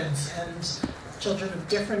parents, and children of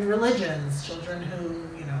different religions, children who,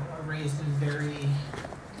 you know, are raised in very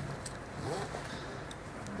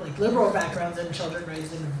like liberal backgrounds, and children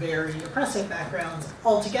raised in very oppressive backgrounds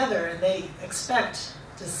all together, and they expect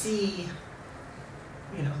to see,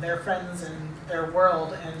 you know, their friends and their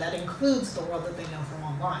world, and that includes the world that they know from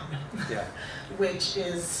online. Yeah. Which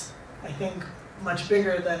is, I think, much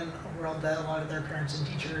bigger than a world that a lot of their parents and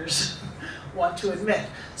teachers want to admit.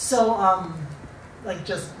 So, like,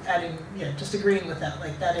 just adding, just agreeing with that.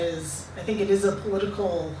 Like, that is, I think it is a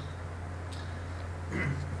political,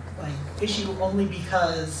 like, issue only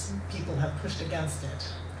because people have pushed against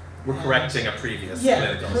it. We're correcting a previous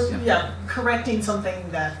political. Correcting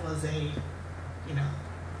something that was a, you know,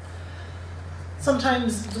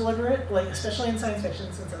 sometimes deliberate, like especially in science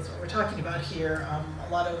fiction, since that's what we're talking about here.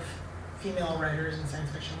 A lot of female writers in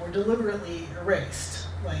science fiction were deliberately erased,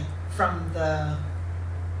 like from the,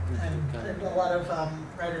 and a lot of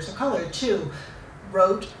writers of color too,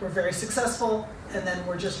 were very successful, and then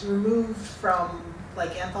were just removed from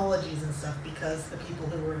like anthologies and stuff because the people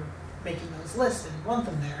who were making those lists didn't want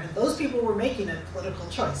them there, and those people were making a political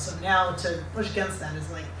choice. So now to push against that is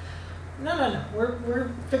like, no,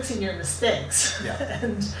 we're fixing your mistakes. Yeah.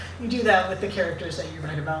 And you do that with the characters that you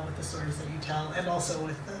write about, with the stories that you tell, and also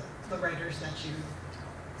with the writers that you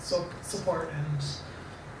support and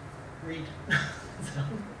read. So.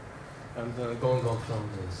 And going on from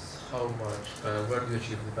this, how much, where do you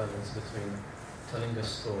achieve the balance between telling a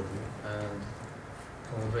story and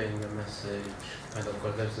conveying a message? Kind of,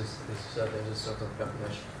 because there's a sort of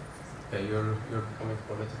backlash. Okay, you're becoming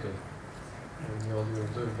political. And all you're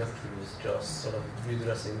doing actually is just sort of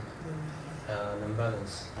redressing an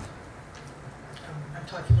imbalance. I'm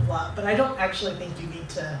talking a lot, but I don't actually think you need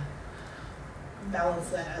to balance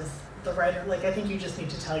that as the writer. Like, I think you just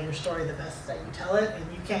need to tell your story the best that you tell it, and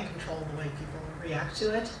you can't control the way people react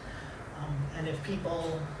to it. And if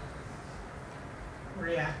people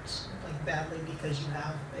react like badly because you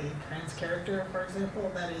have a trans character, for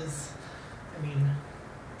example, that is, I mean,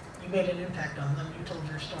 you made an impact on them, you told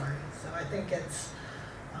your story. So I think it's,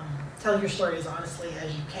 tell your story as honestly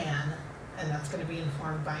as you can, and that's going to be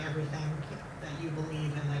informed by everything that you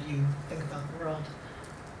believe and that you think about the world.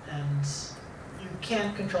 And you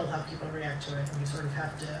can't control how people react to it, and you sort of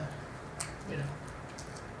have to,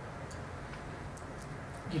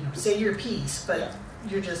 say your piece, but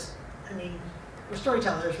you're just, I mean, we're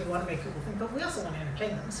storytellers, we want to make people think, but we also want to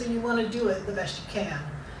entertain them. So you want to do it the best you can,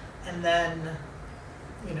 and then,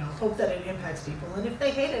 hope that it impacts people. And if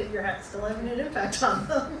they hate it, you're still having an impact on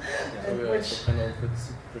them. So we also kind of,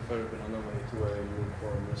 it's preferable in a way to a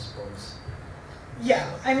uniform response. Yeah,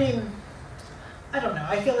 I mean, I don't know.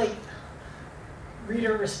 I feel like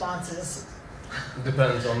reader responses.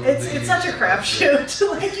 Depends on. It's such a crapshoot.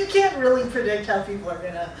 Like, you can't really predict how people are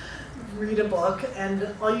gonna read a book, and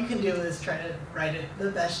all you can do is try to write it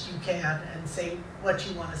the best you can and say what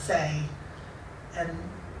you want to say. And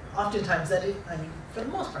oftentimes I mean, for the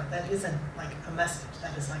most part, that isn't like a message.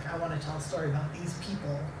 That is like, I want to tell a story about these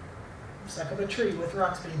people stuck up a tree with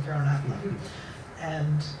rocks being thrown at them,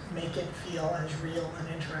 and make it feel as real and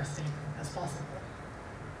interesting as possible.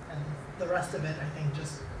 And the rest of it, I think,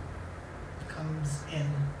 just comes in,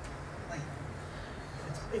 like,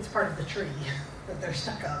 it's part of the tree that they're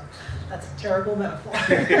stuck up. That's a terrible metaphor.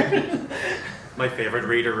 My favorite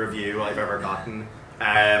reader review I've ever gotten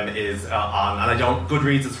is on, and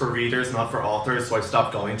Goodreads is for readers, not for authors, so I've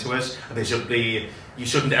stopped going to it. And you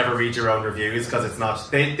shouldn't ever read your own reviews, because it's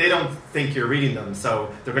not, they don't think you're reading them,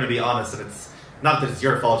 so they're going to be honest, and it's not that it's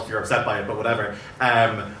your fault if you're upset by it, but whatever.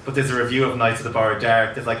 But there's a review of Knights of the Borrowed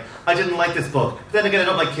Dark. It's like, I didn't like this book. But then again, I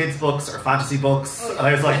don't like kids' books or fantasy books. And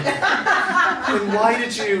I was like, then why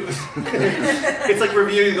did you? It's like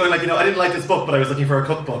reviewing, going like, I didn't like this book, but I was looking for a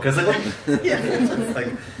cookbook. I was like, yeah. It's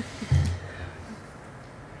like,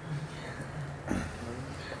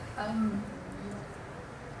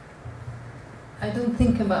 I don't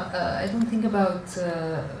think about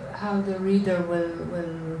how the reader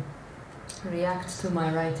will react to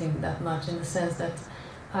my writing that much, in the sense that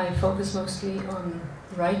I focus mostly on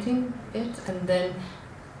writing it, and then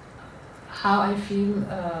how I feel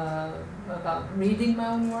about reading my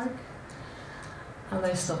own work, and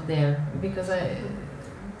I stop there, because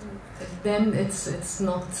then it's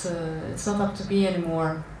not up to me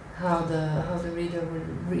anymore how the reader will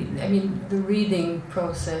read. I mean, the reading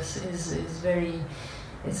process is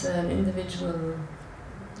it's an individual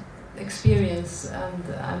experience, and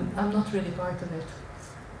I'm not really part of it,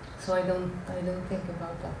 so I don't think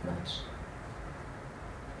about that much.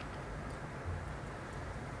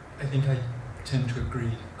 I think I tend to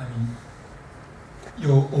agree. I mean,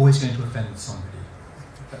 you're always going to offend somebody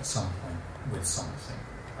at some point with something,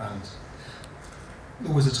 and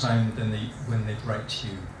there was a time when they'd write to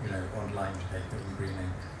you, on lined paper in green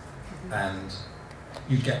ink, and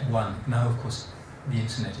you'd get one. Now, of course, the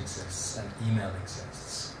internet exists and email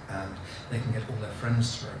exists, and they can get all their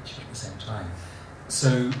friends to write to you at the same time.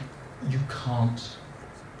 So you can't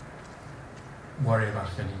worry about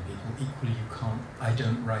offending people. Equally, I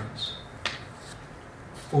don't write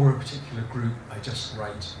for a particular group. I just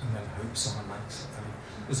write and then hope someone likes it. I mean,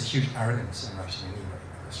 there's a huge arrogance in writing anyway,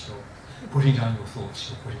 because you're putting down your thoughts,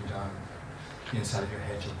 you're putting down the inside of your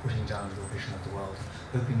head, you're putting down your vision of the world,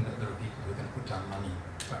 hoping that there are people who are going to put down money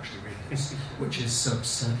to actually read this, which is so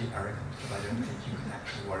absurdly arrogant that I don't think you can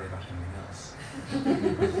actually worry about anything else.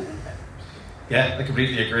 yeah, I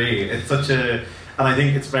completely agree. It's and I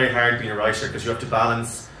think it's very hard being a writer, because you have to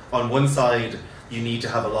balance, on one side, you need to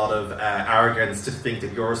have a lot of arrogance to think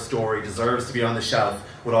that your story deserves to be on the shelf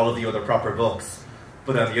with all of the other proper books.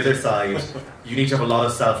 But on the other side, you need to have a lot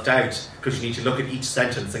of self-doubt, because you need to look at each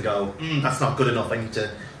sentence and go, that's not good enough, I need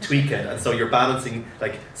to tweak it. And so you're balancing,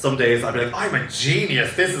 like, some days I'll be like, I'm a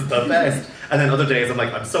genius, this is the best. And then other days I'm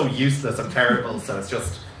like, I'm so useless, I'm terrible. So it's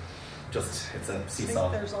just it's a seesaw. I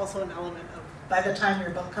think there's also an element of, by the time your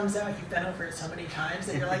book comes out, you've been over it so many times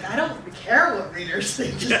that you're like, I don't care what readers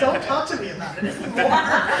think, just don't talk to me about it anymore.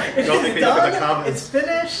 Don't think me look at the comments. It's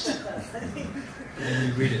finished. And then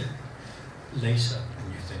you read it later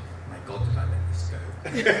and you think, my God, did I let this go?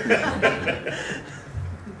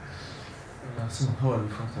 How are you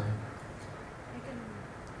for time?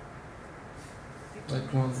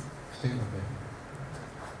 Like one thing,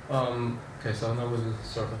 okay, so now we'll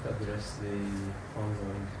sort of address the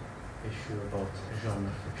ongoing issue about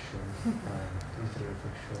genre fiction and literary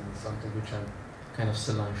fiction, something which I'm kind of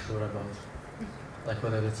still unsure about. Like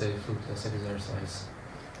whether it's a fruitless exercise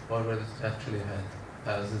or whether it actually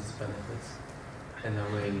has its benefits in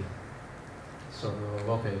a way. So,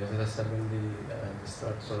 okay, as I said when the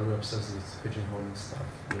start, so we're obsessed with pigeonholing stuff,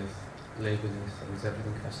 with labeling things,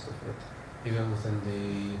 everything has to fit. Even within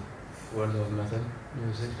the world of metal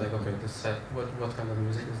music, like, okay, this set, what kind of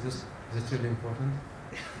music is this? Is it really important?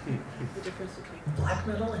 The difference between black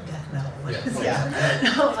metal and death metal. Yes. Yeah.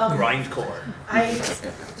 No, Grindcore. I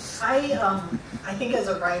think as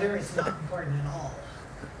a writer, it's not important at all.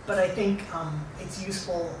 But I think it's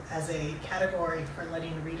useful as a category for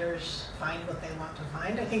letting readers find what they want to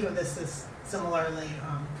find. I think of this as similarly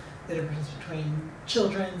the difference between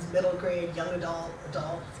children's, middle grade, young adult.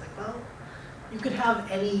 It's like, well, you could have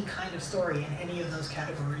any kind of story in any of those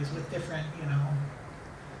categories with different,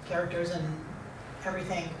 characters and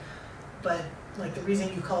everything. But like the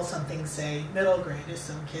reason you call something, say, middle grade is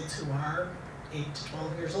some kids who are 8 to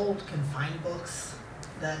 12 years old can find books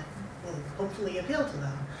that will hopefully appeal to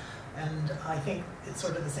them. And I think it's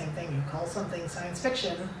sort of the same thing. You call something science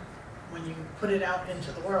fiction when you put it out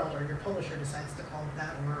into the world, or your publisher decides to call it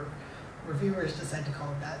that, or reviewers decide to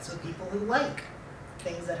call it that, so people who like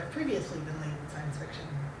things that have previously been labeled science fiction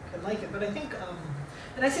can like it. But I think,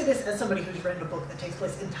 and I say this as somebody who's written a book that takes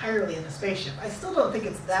place entirely in a spaceship, I still don't think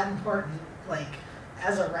it's that important, like,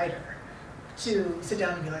 as a writer, to sit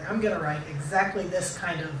down and be like, I'm going to write exactly this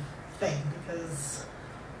kind of thing, because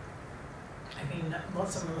I mean,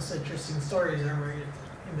 some of the most interesting stories are right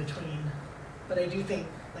in between. But I do think,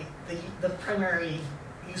 like, the primary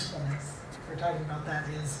usefulness, if we're talking about that,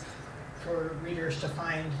 is for readers to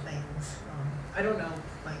find things. I don't know,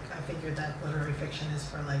 like, I figured that literary fiction is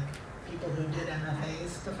for, like, people who did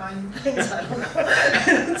MFAs to find things. I don't know.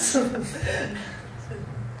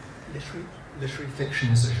 Literary fiction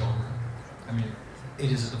is a genre. I mean,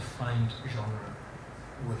 it is a defined genre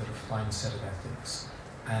with a defined set of ethics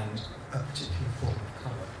and a particular form of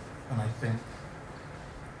colour. And I think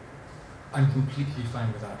I'm completely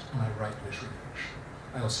fine with that when I write literary fiction.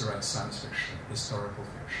 I also write science fiction, historical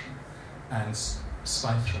fiction, and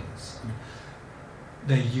spy thrillers. I mean,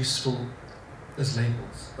 they're useful as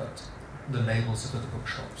labels, but the labels are for the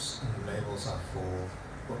bookshops, and the labels are for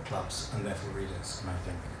book clubs, and they're for readers. And I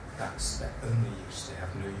think that's their only use. They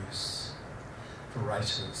have no use for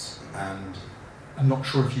writers. And I'm not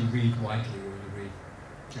sure if you read widely or you read,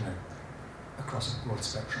 across a broad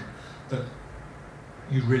spectrum, that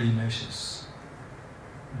you really notice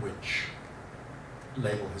which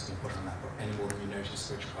label has been put on that book, any more than you notice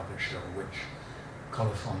which publisher or which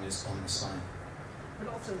colophon is on the spine. But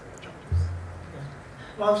also,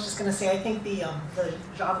 well, I was just going to say, I think the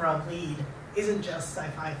genre lead isn't just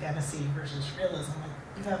sci-fi, fantasy versus realism. Like,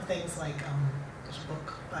 you have things like there's a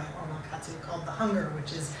book by tal-Ktieb called The Hunger,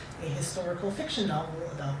 which is a historical fiction novel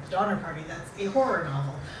about the Donner Party. That's a horror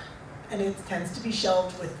novel. And it tends to be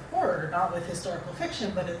shelved with horror, not with historical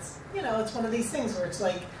fiction, but it's, it's one of these things where it's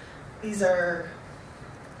like, these are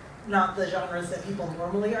not the genres that people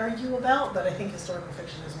normally argue about, but I think historical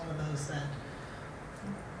fiction is one of those that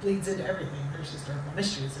bleeds into everything. There's historical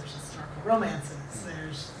mysteries, there's historical romances,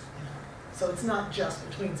 there's, so it's not just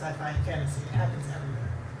between sci-fi and fantasy, it happens everywhere.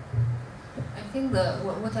 I think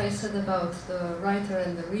what I said about the writer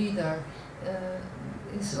and the reader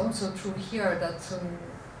is also true here, that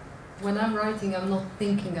when I'm writing, I'm not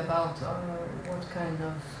thinking about what kind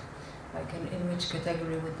of, like in which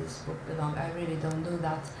category would this book belong. I really don't do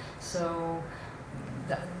that. So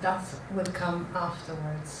that will come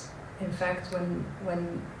afterwards. In fact,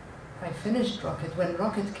 when I finished Rocket, when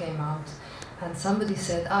Rocket came out, and somebody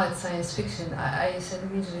said, it's science fiction, I said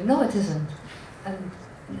immediately, no, it isn't. And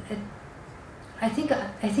I think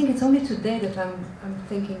it's only today that I'm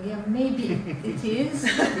thinking, yeah, maybe it is,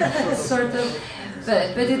 sort of,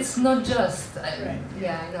 but it's not just.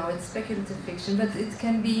 Yeah, I know it's speculative fiction, but it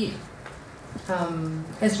can be,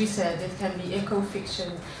 as we said, it can be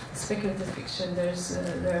eco-fiction, speculative fiction. There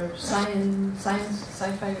are science,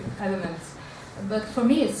 sci-fi elements, but for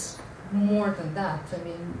me it's more than that. I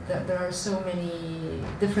mean, there are so many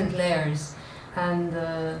different layers, and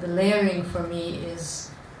the layering for me is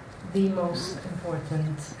the most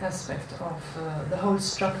important aspect of the whole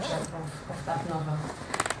structure of that novel.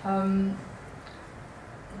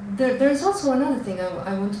 There's also another thing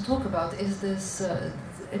I want to talk about, is this,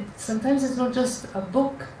 sometimes it's not just a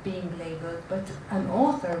book being labeled, but an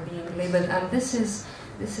author being labeled, and this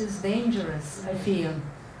is dangerous, I feel.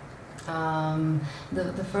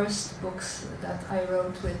 The first books that I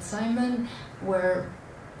wrote with Simon were,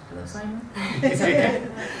 hello Simon,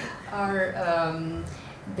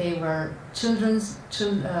 they were children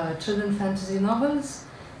fantasy novels,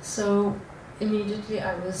 so immediately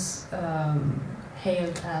I was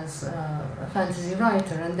hailed as a fantasy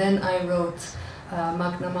writer, and then I wrote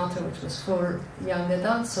Magna Mater, which was for young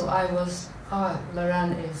adults, so I was,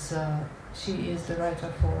 Loranne she is the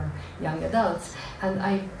writer for young adults, and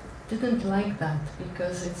I didn't like that,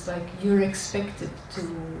 because it's like you're expected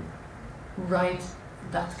to write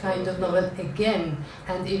that kind of novel again,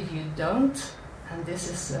 and if you don't, and this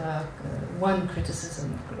is one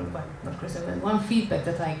criticism, not criticism, one feedback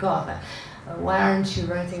that I got. Why aren't you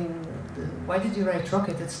writing? Why did you write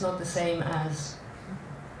Rocket? It's not the same as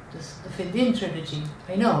the Fedin trilogy.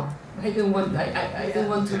 I know. I don't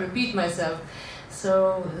want to repeat myself.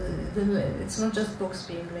 So it's not just books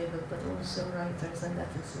being labeled, but also writers, and that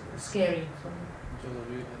is scary for me.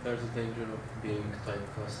 There's a danger of being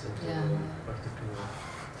typecast into a particular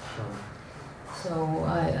genre. So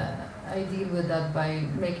I deal with that by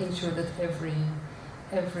making sure that every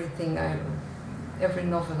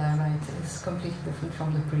novel I write is completely different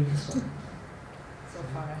from the previous one. So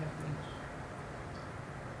far I have been.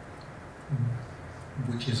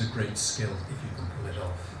 Which is a great skill if you can pull it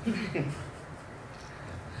off.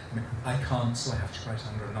 I can't, so I have to write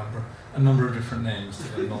under a number of different names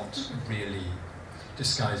that are not really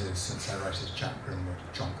disguises, since I write as Jack Grimwood,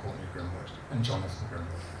 Jon Courtenay Grimwood, and Jonathan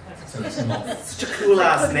Grimwood. So it's not such a cool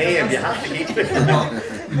ass name. You have to keep it. Not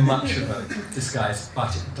much of a disguise,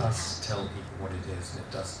 but it does tell people what it is, and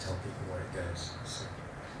it does tell people where it goes. So,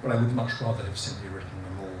 but I would much rather have simply written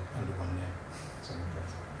them all under one name. So,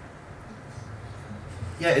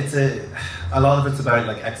 yeah, it's a lot of it's about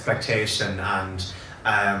like expectation and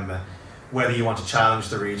whether you want to challenge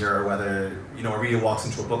the reader, or whether a reader walks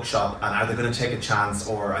into a bookshop and are they going to take a chance,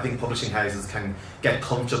 or I think publishing houses can get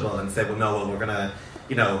comfortable and say, well, we're going to,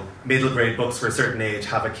 middle grade books for a certain age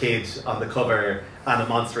have a kid on the cover and a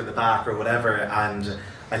monster in the back or whatever, and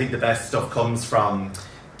I think the best stuff comes from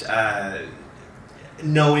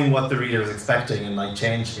knowing what the reader is expecting and like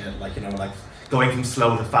changing it, like going from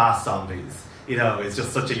slow to fast zombies. It's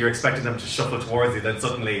just you're expecting them to shuffle towards you, then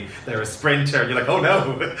suddenly they're a sprinter, and you're like, oh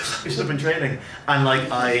no, I should have been training. And like,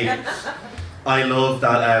 I love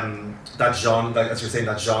that genre, as you're saying,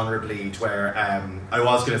 that genre bleed, where I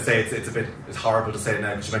was going to say it's horrible to say it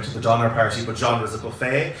now because you mentioned the genre party, but genre is a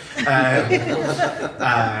buffet. And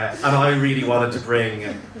I really wanted to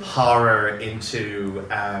bring horror into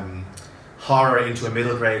a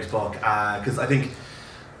middle grade book, because I think,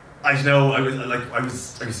 I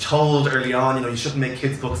was told early on, you shouldn't make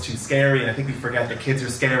kids' books too scary, and I think we forget that kids are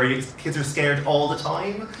scary. Kids are scared all the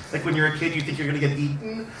time. Like when you're a kid, you think you're going to get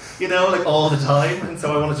eaten, all the time. And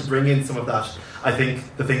so I wanted to bring in some of that. I think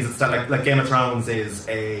the things that stand, like Game of Thrones is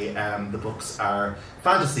the books are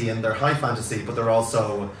fantasy and they're high fantasy, but they're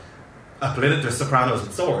also they're Sopranos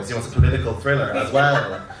with swords. It's a political thriller as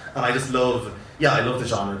well. And I just love, I love the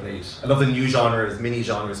genre bleed. I love the new genres, mini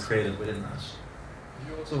genres created within that. I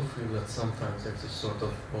also feel that sometimes there's a sort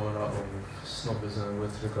of aura of snobism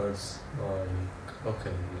with regards, like,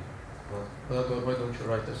 okay, well, why don't you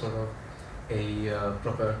write a sort of a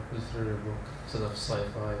proper literary book instead of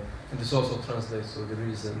sci-fi? And this also translates to the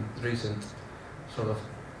recent sort of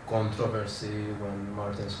controversy when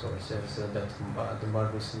Martin Scorsese said that the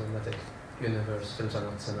Marvel Cinematic Universe films are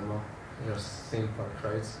not cinema, they're just theme park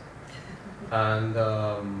rides. And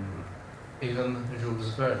even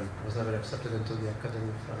Jules Verne was never accepted into the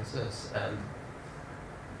Academy Française, and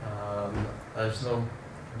there's no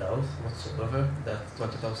doubt whatsoever that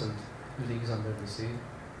 20,000 Leagues Under the Sea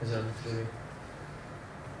is a literary.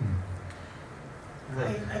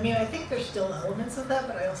 I think there's still elements of that,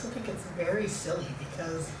 but I also think it's very silly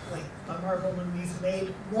because, like, the Marvel movies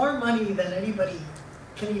made more money than anybody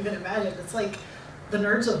can even imagine. It's like the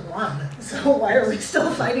nerds have won, so why are we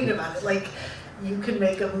still fighting about it? Like, you could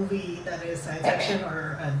make a movie that is science fiction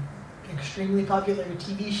or an extremely popular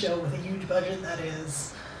TV show with a huge budget that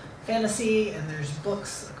is fantasy, and there's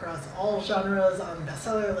books across all genres on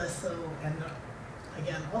bestseller lists, and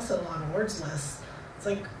again, also on awards lists. It's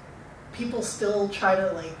like people still try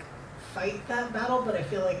to like fight that battle, but I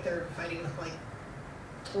feel like they're fighting with like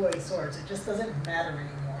toy swords. It just doesn't matter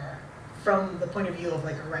anymore from the point of view of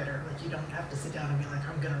like a writer. Like, you don't have to sit down and be like,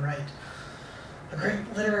 I'm gonna write a great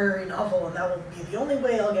literary novel and that will be the only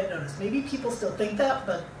way I'll get noticed. Maybe people still think that,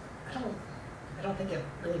 but I don't think it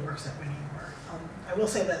really works that way anymore. I will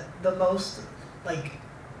say that the most, like,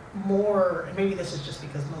 more, and maybe this is just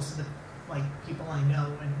because most of the like people I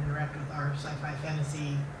know and interact with are sci-fi,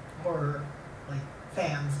 fantasy, horror, like,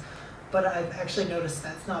 fans, but I've actually noticed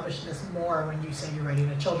that snobbishness more when you say you're writing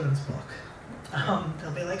a children's book.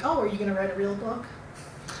 They'll be like, oh, are you going to write a real book?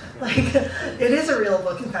 Like, it is a real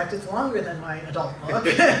book. In fact, it's longer than my adult book.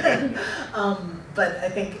 But I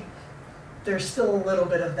think there's still a little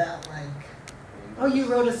bit of that, like, oh, you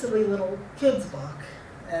wrote a silly little kid's book,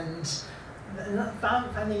 and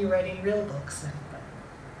finally you're writing real books. But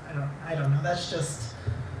I don't know. That's just.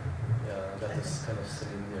 Yeah, that is kind of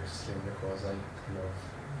silly in the extreme, because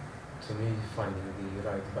to me, finding the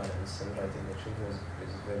right balance and writing the children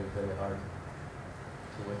is very, very hard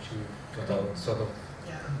to achieve without sort of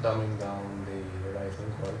dumbing down the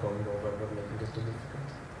writing while going over but making it too difficult.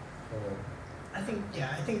 I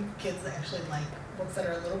think kids actually like books that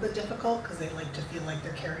are a little bit difficult because they like to feel like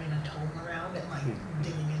they're carrying a tome around and like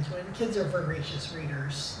digging into it. And kids are voracious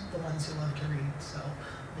readers, the ones who love to read, so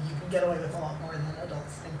you can get away with a lot more than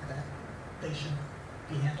adults think that they should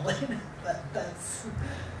be handling. But that's...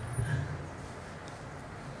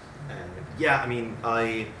 Yeah, I mean,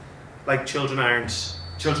 children aren't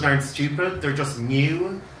stupid, they're just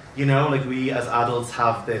new. You know, like we as adults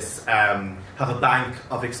have this, have a bank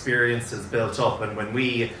of experiences built up, and when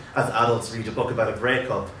we as adults read a book about a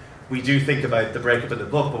breakup, we do think about the breakup in the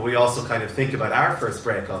book, but we also kind of think about our first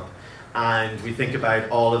breakup, and we think about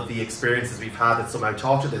all of the experiences we've had that somehow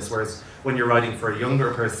taught to this, whereas when you're writing for a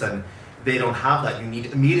younger person, they don't have that. You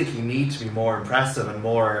immediately need to be more impressive and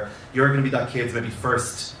more, you're going to be that kid's maybe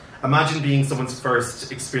first. Imagine being someone's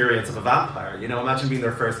first experience of a vampire, you know, imagine being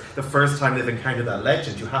the first time they've encountered that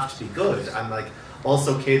legend. You have to be good. And like,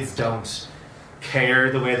 also kids don't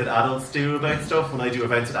care the way that adults do about stuff. When I do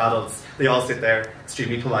events with adults, they all sit there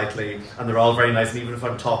extremely politely and they're all very nice, and even if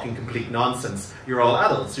I'm talking complete nonsense, you're all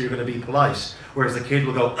adults, so you're going to be polite. Whereas a kid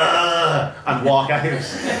will go, ugh, and walk out and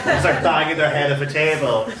start banging their head off a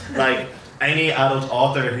table. Like, any adult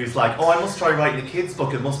author who's like, oh, I must try writing a kid's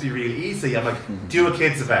book, it must be really easy. I'm like, do a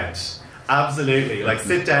kid's event. Absolutely. Like,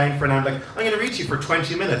 sit down for an hour, like, I'm going to read you for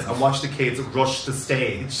 20 minutes and watch the kids rush the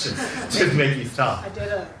stage to make you stop. I did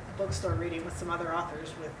a bookstore reading with some other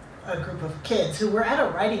authors with a group of kids who were at a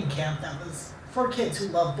writing camp that was for kids who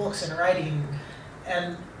love books and writing,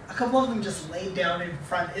 and a couple of them just laid down in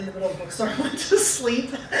the middle of the bookstore and went to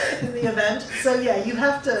sleep in the event. So yeah, you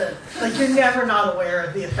have to, like, you're never not aware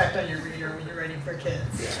of the effect on your reader when you're writing for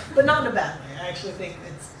kids. Yeah. But not in a bad way. I actually think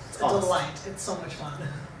it's a awesome. delight. It's so much fun.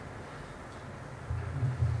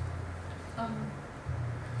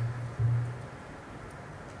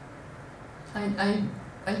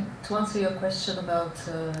 To answer your question about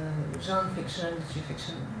genre fiction and literary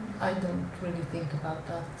fiction, I don't really think about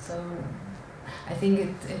that. So I think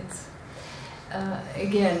it's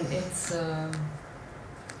again, it's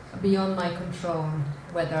beyond my control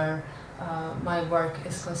whether my work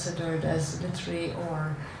is considered as literary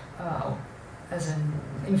or as an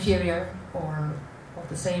inferior or of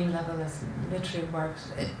the same level as literary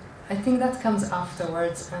works. I think that comes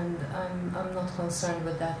afterwards, and I'm not concerned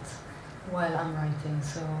with that while I'm writing.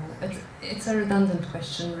 So it's a redundant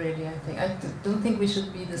question, really. I don't think we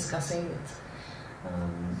should be discussing it.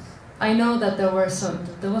 I know that there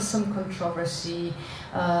was some controversy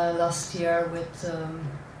last year with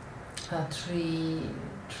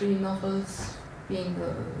three novels being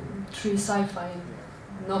three sci-fi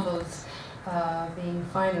novels being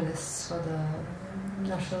finalists for the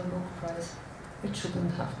National Book Prize, which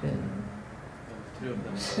shouldn't have been. Three of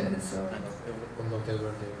them so, although they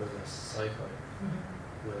were labeled as sci-fi,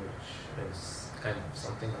 which is kind of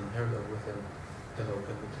something unheard of within the local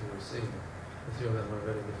literary scene. The three of them are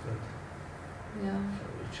very different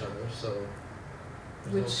from each other, so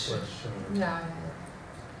there's no question.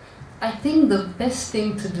 I think the best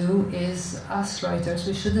thing to do is, as writers,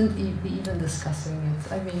 we shouldn't be even discussing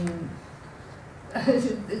it. I mean,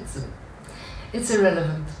 it's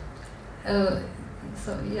irrelevant.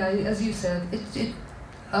 So yeah, as you said,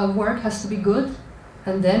 work has to be good,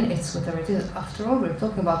 and then it's whatever it is. After all, we're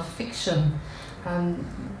talking about fiction, and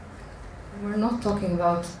we're not talking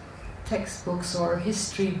about textbooks or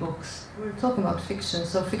history books. We're talking about fiction,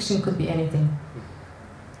 so fiction could be anything.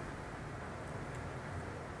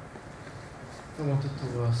 I wanted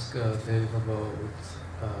to ask Dave about,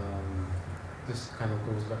 this kind of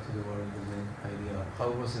goes back to the world building idea. How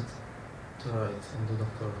was it to write in the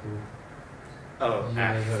Doctor Who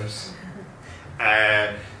universe?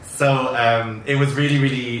 It was really,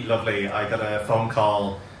 really lovely. I got a phone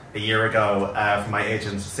call a year ago from my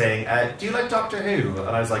agent saying, do you like Doctor Who? And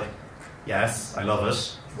I was like, yes, I love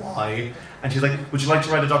it. Why? And she's like, would you like to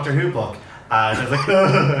write a Doctor Who book? And I was like,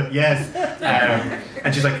 yes.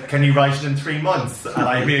 And she's like, can you write it in 3 months? And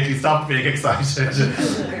I immediately stopped being excited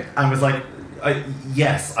and was like,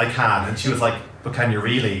 yes, I can. And she was like, but can you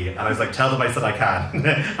really? And I was like, tell them I said I can,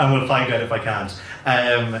 and we'll find out if I can't.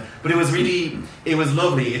 But it was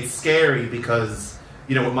lovely. It's scary because,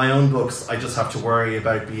 you know, with my own books, I just have to worry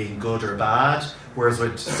about being good or bad. Whereas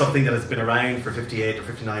with something that has been around for 58 or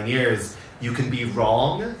 59 years, you can be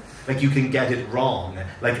wrong. Like, you can get it wrong.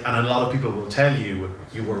 Like, and a lot of people will tell you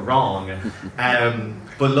you were wrong.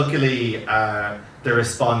 But luckily, the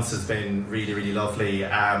response has been really, really lovely.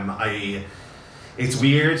 It's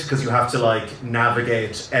weird because you have to like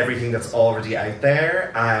navigate everything that's already out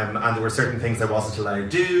there, and there were certain things I wasn't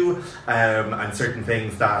allowed to do, and certain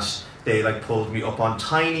things that they like pulled me up on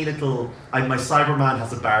tiny little. My Cyberman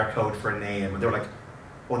has a barcode for a name, and they were like,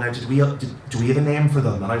 "Oh, now do we have a name for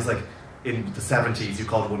them?" And I was like, "In the 70s, you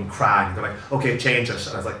called one Krang." They're like, "Okay, change it."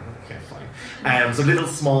 And I was like, "Okay, fine." So little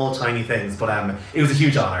small tiny things, but it was a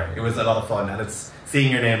huge honour. It was a lot of fun, and it's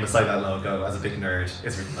seeing your name beside that logo as a big nerd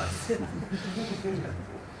is really nice.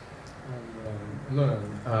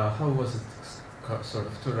 Loranne, how was it sort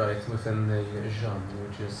of to write within the genre,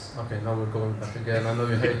 which is, okay, now we're going back again, I know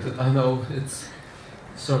you hate it, I know it's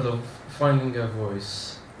sort of finding a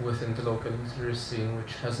voice within the local literary scene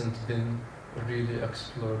which hasn't been really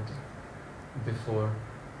explored before.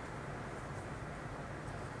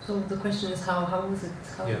 So the question is how was it?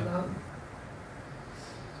 How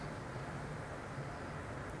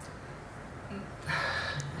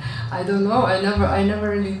I don't know. I never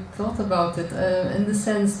really thought about it in the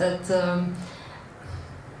sense that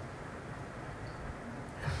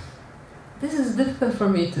this is difficult for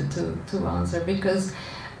me to answer because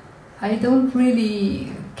I don't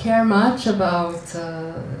really care much about.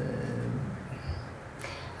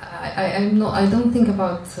 I don't think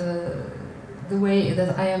about the way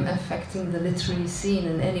that I am affecting the literary scene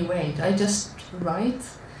in any way. I just write.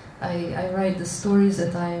 I write the stories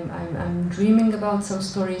that I'm dreaming about. Some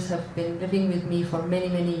stories have been living with me for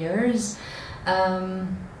many years,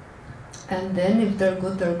 and then if they're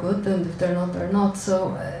good, and if they're not, they're not.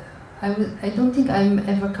 So I don't think I'm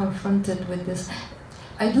ever confronted with this.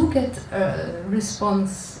 I do get a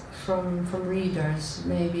response from readers,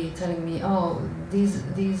 maybe telling me, "Oh, this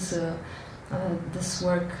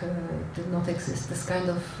work did not exist. This kind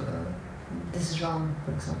of." This genre,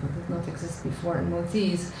 for example, did not exist before in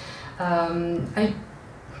Maltese.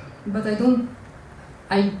 But I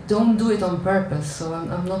don't do it on purpose. So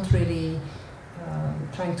I'm not really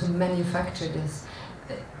trying to manufacture this.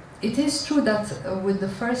 It is true that with the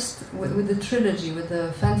trilogy, with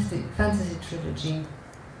the fantasy trilogy,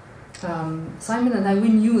 Simon and I, we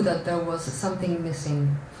knew that there was something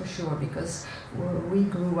missing for sure because we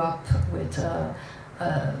grew up with.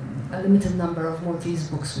 A limited number of Maltese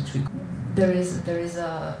books, which there is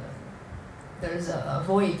a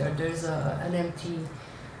void, or there is an empty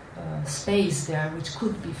space there which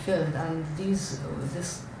could be filled, and these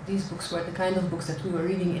books were the kind of books that we were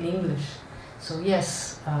reading in English. So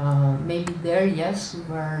yes, maybe there, yes, we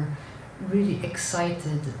were really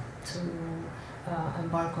excited to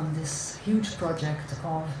embark on this huge project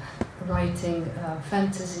of writing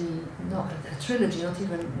fantasy, not a trilogy,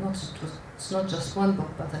 it's not just one book,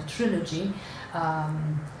 but a trilogy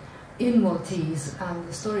in Maltese, and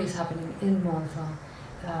the story is happening in Malta.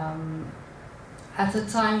 At a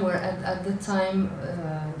time where, at the time,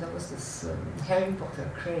 there was this Harry Potter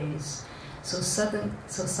craze. So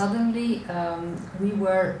suddenly we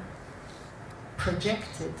were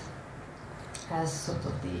projected as sort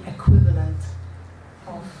of the equivalent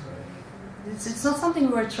of. It's not something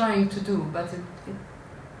we were trying to do, but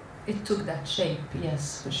it took that shape,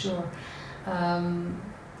 yes, for sure.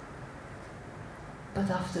 But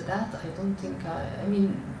after that, I don't think I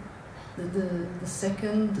mean, the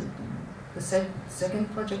second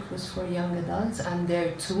project was for young adults, and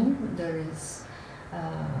there too there is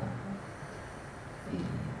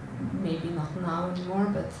maybe not now anymore,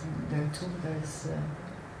 but there too there is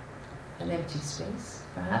an empty space,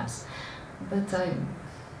 perhaps. But I'm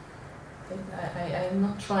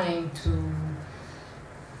not trying to.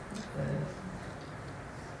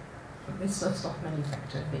 It's not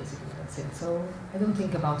manufactured, basically. That's it. So I don't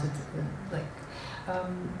think about it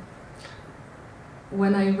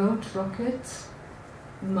when I wrote Rocket.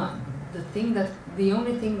 The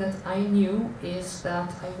only thing that I knew is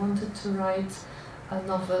that I wanted to write a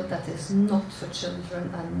novel that is not for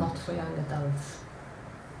children and not for young adults.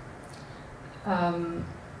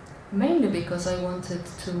 Mainly because I wanted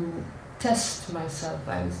to test myself.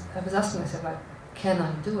 I was asking myself, like, can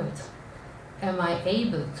I do it? Am I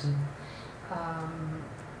able to?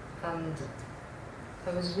 And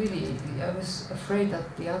I was afraid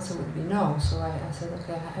that the answer would be no. So I said,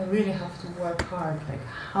 okay, I really have to work hard. Like,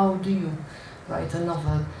 how do you write a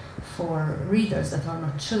novel for readers that are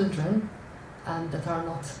not children and that are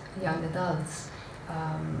not young adults?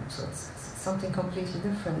 So it's something completely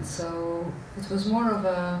different. So it was more of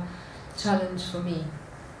a challenge for me.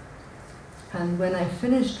 And when I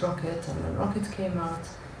finished Rocket, and when Rocket came out,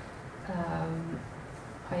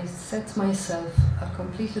 I set myself a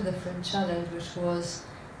completely different challenge, which was,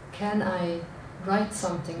 can I write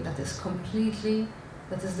something that is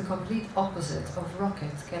the complete opposite of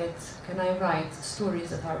Rocket? Can I write stories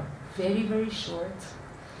that are very, very short,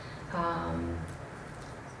 and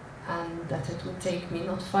that it would take me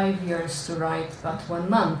not 5 years to write, but 1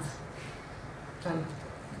 month? And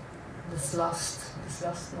this last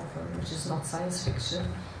novel, which is not science fiction,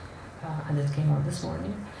 and it came out this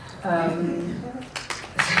morning, is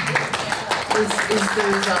the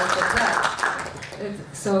result of that.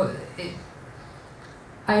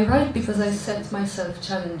 I write because I set myself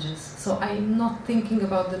challenges. So I'm not thinking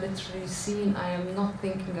about the literary scene. I am not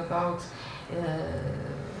thinking about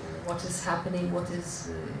what is happening. What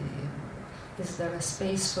is there a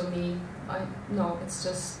space for me? No, it's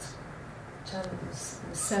just challenges,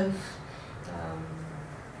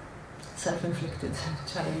 self-inflicted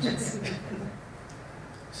challenges.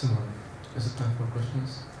 Simone, is it time for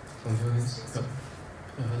questions from the audience? If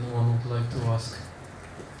anyone would like to ask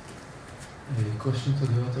a question to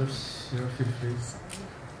the authors here, feel free.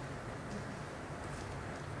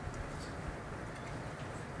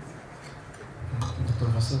 Dr.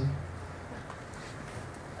 Vassal?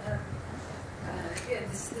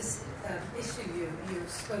 This issue you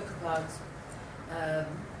spoke about,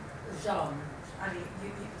 genre. I mean,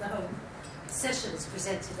 the whole session is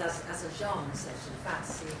presented as a genre session,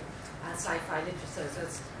 fantasy and sci-fi literature, so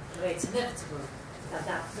it's inevitable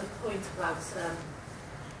that the point about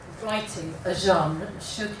writing a genre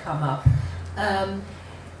should come up.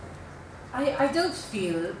 I don't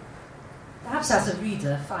feel, perhaps as a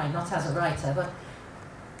reader, fine, not as a writer, but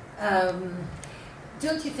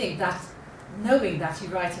don't you think that knowing that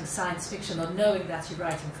you're writing science fiction or knowing that you're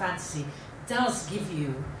writing fantasy does give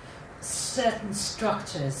you certain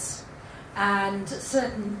structures and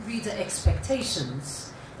certain reader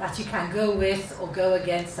expectations that you can go with or go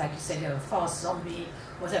against, like you said, fast zombie,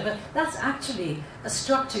 whatever. That's actually a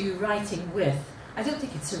structure you're writing with. I don't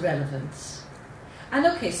think it's irrelevant. And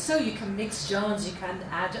okay, so you can mix genres, you can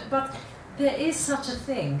add, but there is such a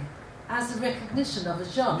thing as the recognition of a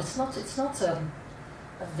genre. It's not a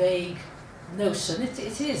vague notion.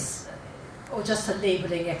 It is, or just a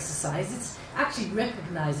labeling exercise. It's actually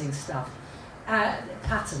recognizing stuff,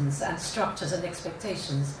 patterns and structures and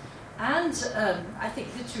expectations. And I think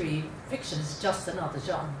literary fiction is just another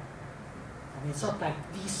genre. I mean, it's not like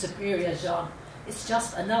the superior genre. It's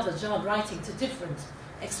just another genre writing to different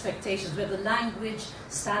expectations, where the language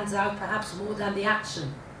stands out perhaps more than the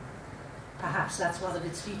action. Perhaps that's one of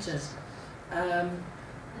its features.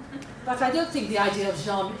 But I don't think the idea of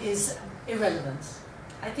genre is irrelevant.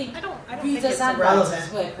 I think I don't readers think it's and irrelevant.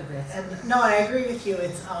 writers work with it. And no, I agree with you.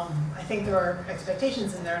 It's I think there are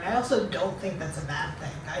expectations in there, and I also don't think that's a bad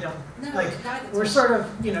thing. I don't we're sort of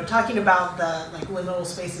talking about the liminal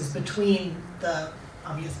spaces between the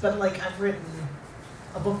obvious, but I've written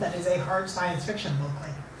a book that is a hard science fiction book.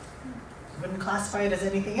 Wouldn't classify it as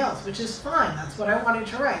anything else, which is fine. That's what I wanted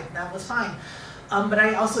to write. And that was fine. But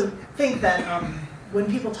I also think that when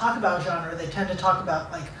people talk about genre, they tend to talk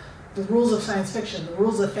about the rules of science fiction, the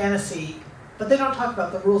rules of fantasy, but they don't talk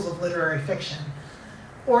about the rules of literary fiction.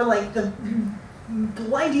 Or the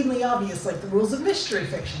blindingly obvious, the rules of mystery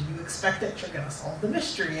fiction. You expect that you're going to solve the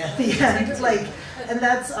mystery at the end. And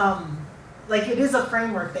that's, it is a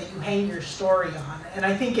framework that you hang your story on. And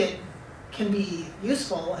I think it can be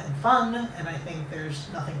useful and fun, and I think there's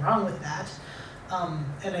nothing wrong with that.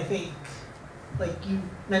 And I think, you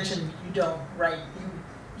mentioned you don't write,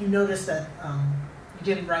 you notice that you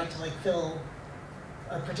didn't write to fill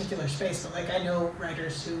a particular space, but I know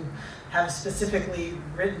writers who have specifically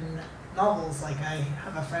written novels. I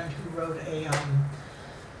have a friend who wrote a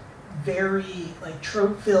very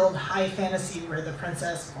trope-filled high fantasy where the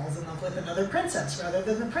princess falls in love with another princess rather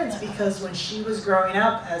than the prince, because when she was growing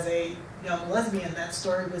up as a young lesbian, that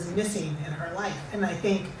story was missing in her life. And I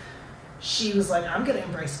think she was I'm going to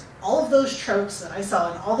embrace all of those tropes that I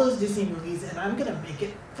saw in all those Disney movies, and I'm going to make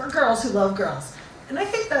it for girls who love girls. And I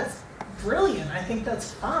think that's brilliant. I think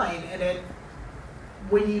that's fine. And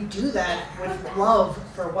when you do that with love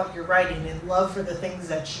for what you're writing and love for the things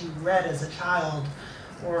that you read as a child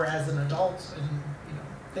or as an adult, and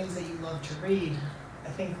things that you love to read, I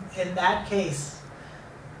think in that case,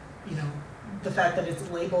 the fact that it's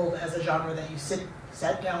labeled as a genre that you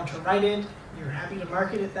sat down to write it, you're happy to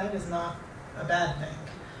market it, that is not a bad thing.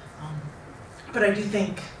 But I do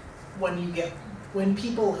think when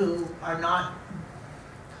people who are not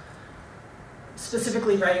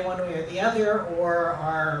specifically writing one way or the other, or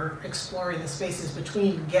are exploring the spaces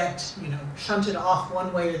between, get shunted off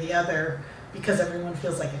one way or the other because everyone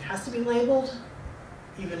feels like it has to be labeled,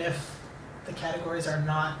 even if the categories are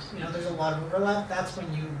not, there's a lot of overlap, that's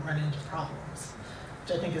when you run into problems.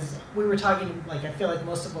 Which I think is, we were talking, I feel like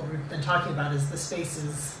most of what we've been talking about is the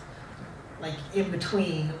spaces, in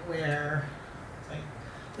between, where,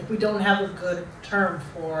 we don't have a good term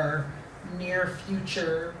for near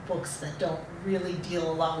future books that don't really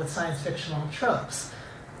deal a lot with science fictional tropes.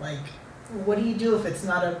 what do you do if it's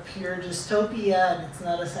not a pure dystopia and it's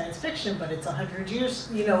not a science fiction, but it's 100 years?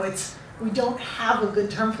 You know, we don't have a good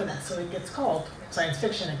term for that, so it gets called science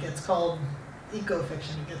fiction, it gets called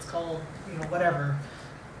eco-fiction, it gets called, you know, whatever.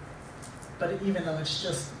 But even though it's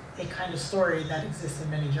just a kind of story that exists in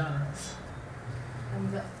many genres.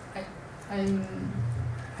 And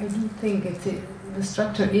I do think the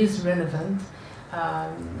structure is relevant.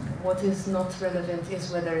 What is not relevant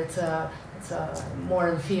is whether it's a more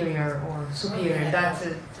inferior or superior. That's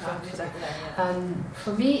it. And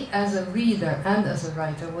for me, as a reader and as a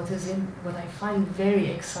writer, what I find very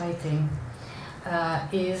exciting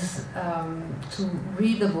is to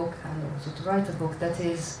read a book and also to write a book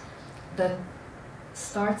that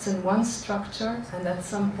starts in one structure and at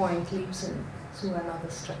some point leaps into another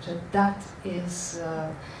structure. That is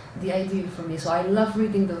the ideal for me. So I love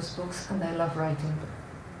reading those books and I love writing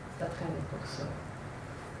that kind of book. So.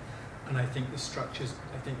 And I think the structures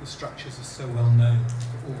are so well known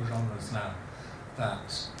for all genres now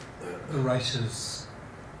that the writers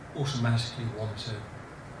automatically want to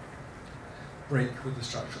break with the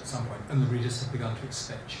structure at some point, and the readers have begun to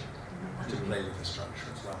expect you to play with the structure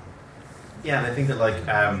as well. Yeah, and I think that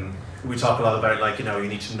we talk a lot about you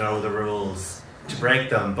need to know the rules to break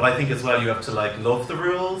them, but I think as well you have to love the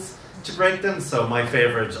rules to break them. So my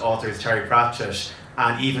favourite author is Terry Pratchett,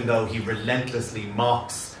 and even though he relentlessly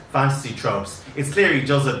mocks fantasy tropes, it's clear he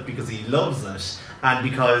does it because he loves it, and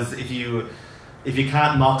because if you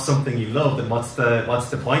can't mock something you love, then what's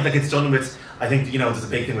the point? It's done with, I think there's a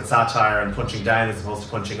big thing with satire and punching down as opposed to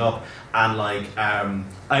punching up, and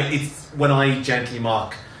it's when I gently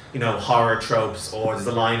mock horror tropes, or there's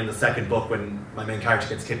a line in the second book when my main character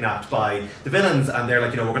gets kidnapped by the villains and they're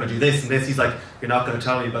like, we're going to do this and this. He's like, you're not going to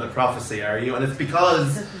tell me about a prophecy, are you? And it's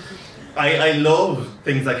because I love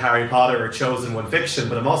things like Harry Potter or Chosen One fiction,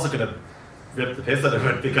 but I'm also going to rip the piss out of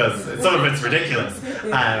it because some of it's ridiculous.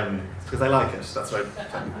 Because I like it. That's why.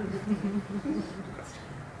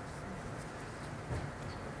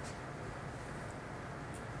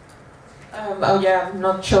 I'm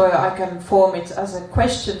not sure I can form it as a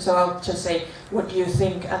question, so I'll just say, what do you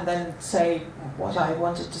think, and then say what I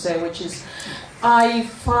wanted to say, which is, I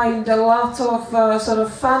find a lot of sort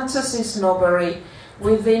of fantasy snobbery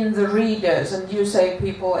within the readers, and you say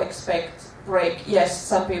people expect break. Yes,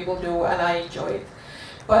 some people do, and I enjoy it.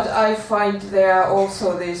 But I find there are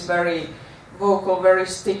also these very vocal, very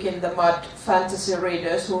stick-in-the-mud fantasy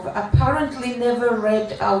readers who've apparently never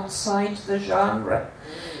read outside the genre.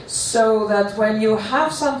 So that when you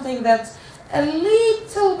have something that's a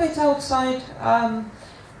little bit outside,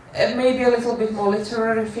 maybe a little bit more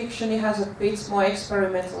literary fiction, it has a bit more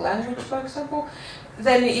experimental language, for example,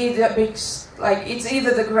 then it's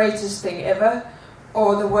either the greatest thing ever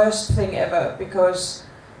or the worst thing ever, because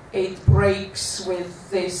it breaks with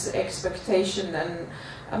this expectation. And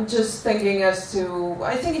I'm just thinking I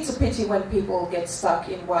think it's a pity when people get stuck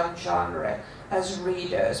in one genre as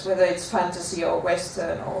readers, whether it's fantasy or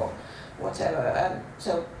Western or whatever.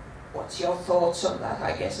 So what's your thoughts on that,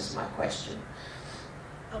 I guess, is my question.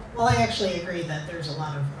 Well, I actually agree that there's a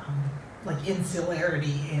lot of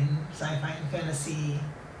insularity in sci-fi and fantasy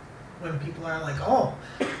when people are like, oh,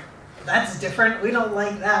 that's different, we don't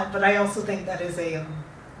like that. But I also think that is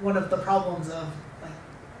one of the problems of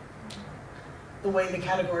the way the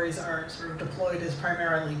categories are sort of deployed is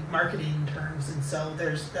primarily marketing terms, and so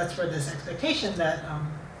that's where this expectation that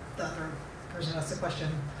the other person asked the question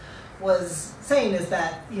was saying is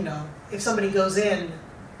that, if somebody goes in,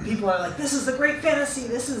 people are like, this is the great fantasy,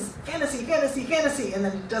 this is fantasy, fantasy, fantasy, and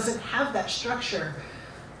then it doesn't have that structure.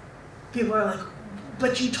 People are like,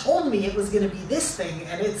 but you told me it was going to be this thing,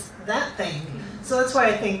 and it's that thing. So that's why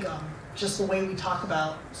I think just the way we talk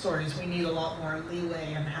about stories, we need a lot more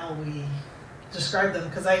leeway in how we describe them,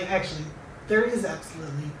 because there is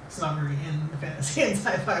absolutely snobbery in the fantasy and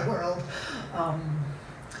sci-fi world.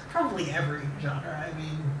 Probably every genre,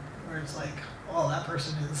 where it's like, oh, that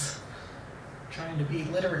person is trying to be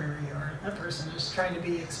literary, or that person is trying to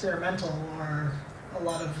be experimental, or a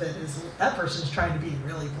lot of it is that person's trying to be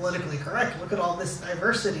really politically correct. Look at all this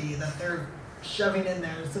diversity that they're shoving in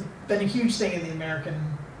there. It's been a huge thing in the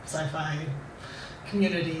American sci-fi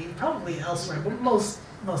community, probably elsewhere, but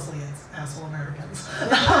mostly it's asshole Americans.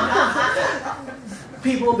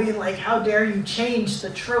 People being like, how dare you change the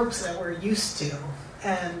tropes that we're used to?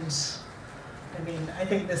 And I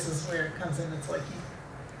think this is where it comes in. It's like,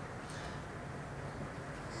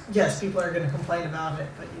 yes, people are going to complain about it,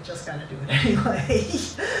 but you just got to do it anyway.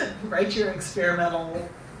 Write your experimental,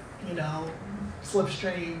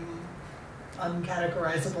 slipstream,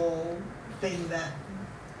 uncategorizable thing that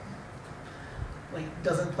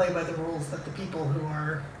doesn't play by the rules that the people who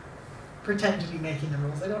are pretend to be making the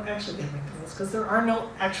rules. They don't actually get to make the rules because there are no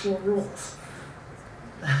actual rules.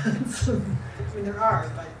 So, I mean, there are,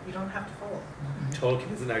 but you don't have to follow them.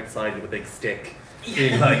 Tolkien isn't outside with a big stick,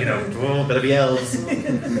 being like, you know, oh, better be elves. Alright,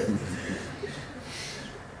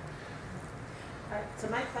 so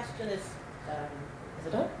my question is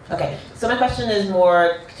it on? Okay, so my question is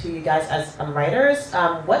more to you guys as writers.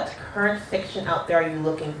 What current fiction out there are you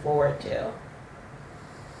looking forward to?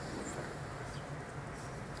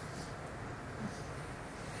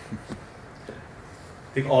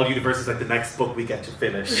 I think all universes like the next book we get to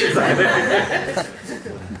finish.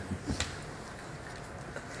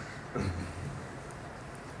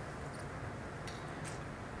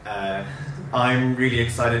 I'm really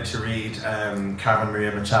excited to read Carmen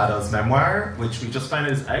Maria Machado's memoir, which we just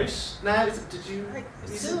found is out now. Did you?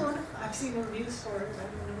 Soon. I've seen reviews for it. I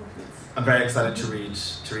don't know if it's... I'm very excited to read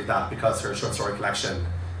that because her short story collection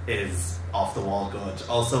is off the wall good.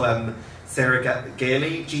 Also, Sarah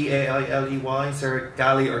Gailey, G-A-I-L-E-Y, Sarah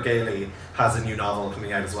Gailey or Gailey has a new novel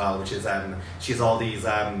coming out as well, which is she has all these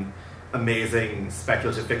amazing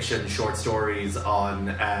speculative fiction short stories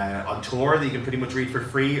on tour that you can pretty much read for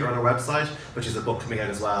free or on her website, which is a book coming out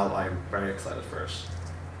as well. I'm very excited for it.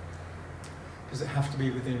 Does it have to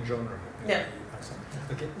be within genre? Yeah.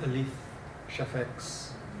 Look at Elif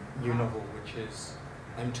Shafek's new novel, which is,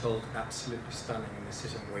 I'm told, absolutely stunning, and is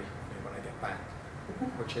sitting waiting for me when I get back,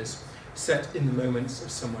 which is set in the moments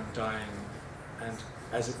of someone dying, and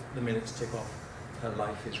as the minutes tick off, her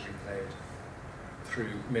life is replayed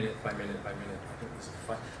through minute by minute by minute. I think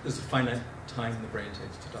there's a finite time the brain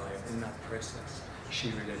takes to die, and in that process,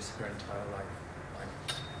 she relates her entire life.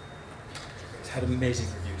 It's had amazing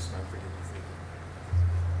reviews, and I've really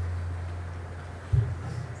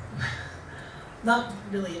Not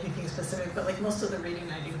really anything specific, but like most of the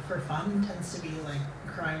reading I do for fun tends to be like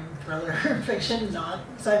crime, thriller, fiction, not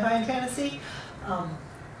sci-fi and fantasy.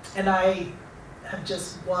 And I have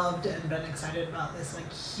just loved and been excited about this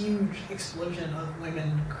like huge explosion of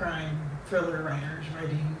women crime thriller writers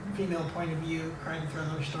writing female point of view crime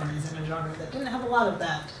thriller stories in a genre that didn't have a lot of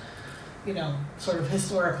that, you know, sort of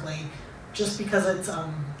historically, just because it's I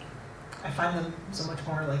find them so much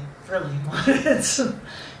more like thrilling. It's,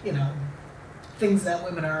 you know, things that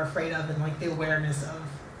women are afraid of, and like the awareness of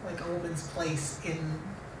like a woman's place in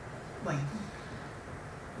like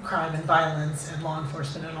crime and violence and law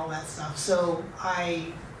enforcement and all that stuff. So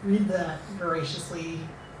I read that voraciously,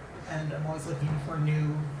 and I'm always looking for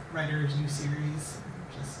new writers, new series.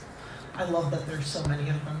 Just, I love that there's so many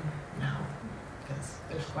of them now, because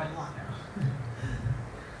there's quite a lot now.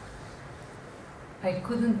 I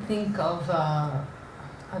couldn't think of a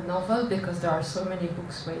novel because there are so many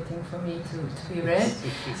books waiting for me to be read.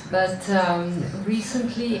 But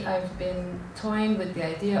recently I've been toying with the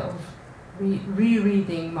idea of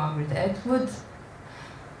rereading Margaret Atwood.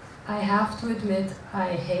 I have to admit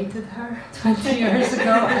I hated her 20 years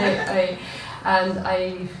ago.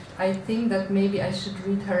 I think that maybe I should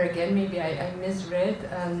read her again. Maybe I misread,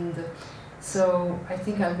 and so I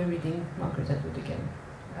think I'll be reading Margaret Atwood again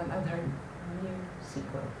and her new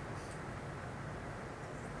sequel.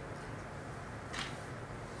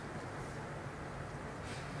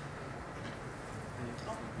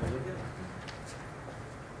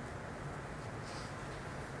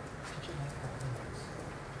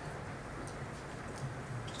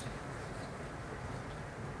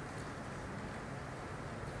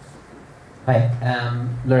 Hi,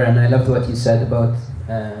 Loranne, I loved what you said about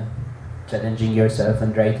challenging yourself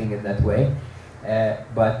and writing in that way,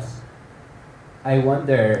 but I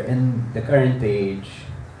wonder, in the current age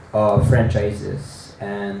of franchises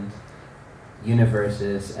and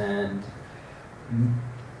universes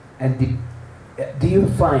do you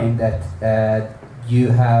find that you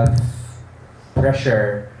have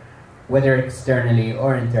pressure, whether externally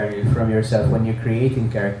or internally, from yourself when you're creating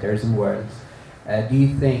characters and worlds? Do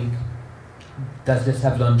you think, does this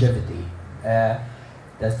have longevity?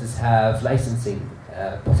 Does this have licensing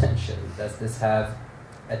potential? Does this have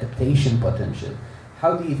adaptation potential?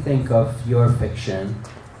 How do you think of your fiction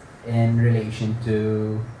in relation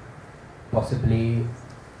to possibly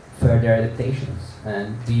further adaptations?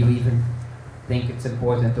 And do you even think it's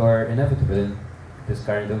important or inevitable in this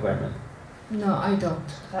current environment? No, I don't.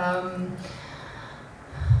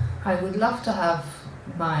 I would love to have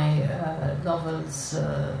my novels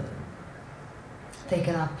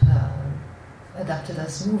taken up, adapted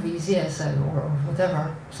as movies, yes, or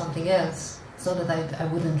whatever, something else. It's not that I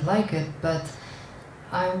wouldn't like it, but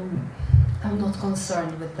I'm not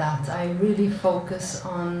concerned with that. I really focus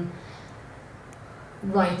on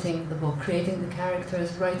writing the book, creating the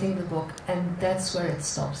characters, writing the book, and that's where it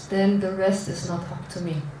stops. Then the rest is not up to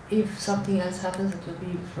me. if something else happens, it will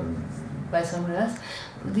be by someone else.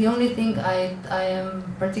 The only thing I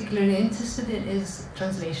am particularly interested in is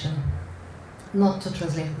translation. Not to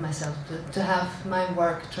translate it myself, to have my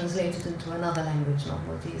work translated into another language, not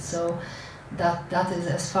Maltese. So that is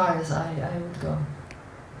as far as I would go.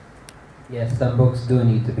 Yes, some books do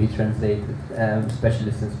need to be translated,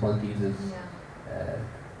 especially since Maltese is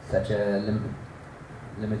such a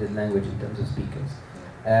limited language in terms of speakers.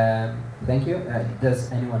 Thank you.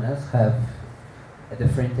 Does anyone else have a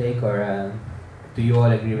different take, or do you all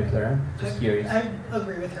agree with Loranne? Just curious. I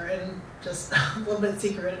agree with her, and just a little bit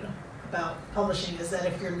secret about publishing is that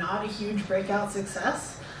if you're not a huge breakout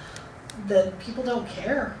success, then people don't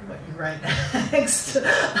care what you write next.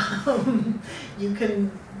 You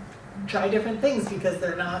can try different things because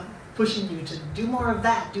they're not pushing you to do more of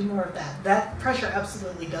that, do more of that. That pressure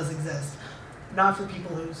absolutely does exist. Not for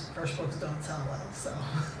people whose first books don't sell well, so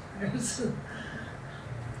there's...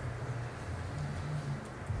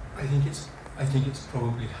 I think it's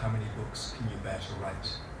probably how many books can you bear to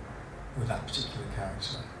write with that particular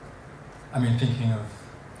character. I mean, thinking of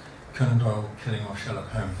Conan Doyle killing off Sherlock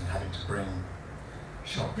Holmes and having to bring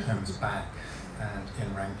Sherlock Holmes back, and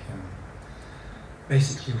Ian Rankin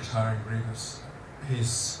basically retiring Grievous,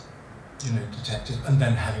 his detective, and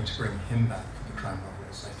then having to bring him back for the crime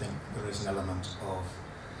novels. I think there is an element of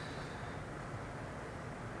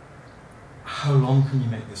how long can you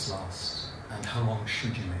make this last, and how long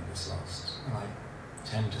should you make this last? And I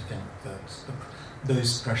tend to think that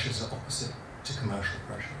those pressures are opposite to commercial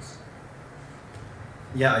pressures.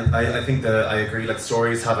 Yeah, I think that I agree. Like,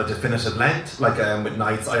 stories have a definitive length. Like with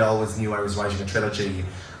Knights, I always knew I was writing a trilogy,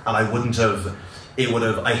 and I wouldn't have. It would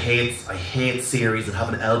have. I hate series that have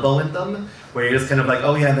an elbow in them, where you're just kind of like,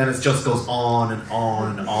 oh yeah, and then it just goes on and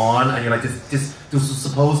on and on, and you're like, this was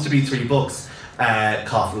supposed to be 3 books.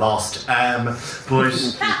 Cough, lost. But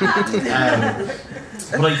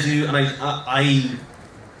I do, and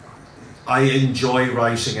I enjoy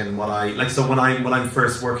writing, and what I like. So when I'm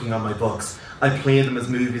first working on my books, I play them as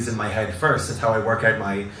movies in my head first. It's how I work out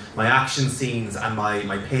my action scenes and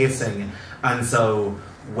my pacing. And so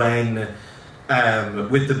when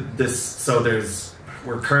with this,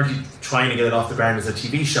 we're currently trying to get it off the ground as a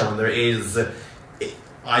TV show, and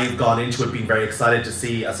I've gone into it being very excited to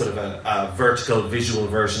see a sort of a vertical visual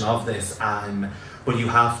version of this, but you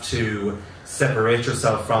have to separate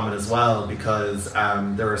yourself from it as well, because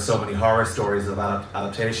there are so many horror stories of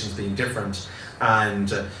adaptations being different,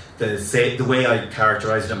 and the way I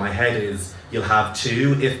characterise it in my head is you'll have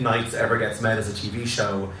 2. If Knights ever gets made as a TV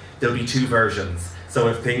show, there'll be 2 versions. So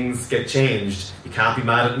if things get changed, you can't be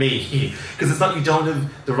mad at me, because it's not, you don't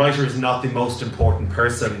have, the writer is not the most important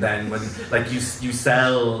person. Then when like you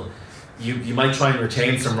sell, you might try and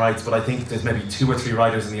retain some rights, but I think there's maybe 2 or 3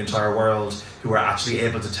 writers in the entire world who are actually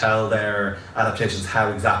able to tell their adaptations how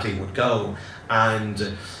exactly it would go,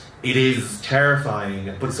 and it is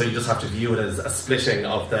terrifying. But so you just have to view it as a splitting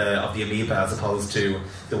of the amoeba as opposed to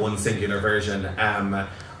the one singular version.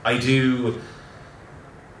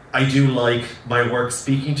 I do like my work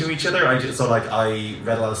speaking to each other. I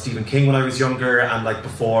read a lot of Stephen King when I was younger, and like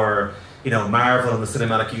before, Marvel and the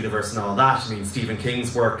cinematic universe and all that. I mean, Stephen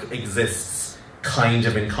King's work exists kind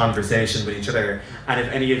of in conversation with each other. And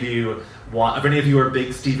if any of you are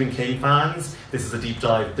big Stephen King fans, this is a deep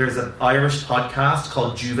dive. There's an Irish podcast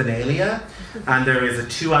called Juvenalia, and there is a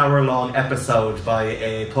 2-hour-long episode by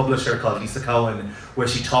a publisher called Lisa Cohen where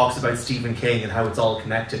she talks about Stephen King and how it's all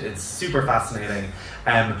connected. It's super fascinating,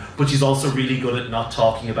 but she's also really good at not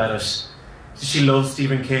talking about it. She loves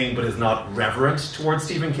Stephen King, but is not reverent towards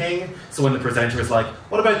Stephen King. So when the presenter is like,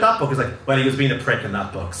 "What about that book?" It's like, "Well, he was being a prick in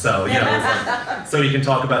that book." So it's like, so you can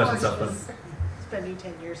talk about it and stuff. But spending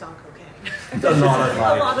 10 years on cocaine. A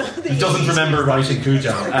lot of he doesn't remember writing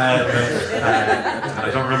Cujo. I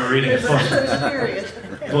don't remember reading it.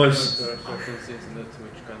 But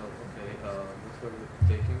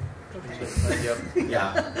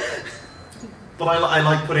yeah. But I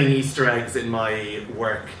like putting Easter eggs in my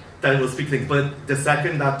work that will speak things. But the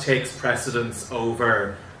second that takes precedence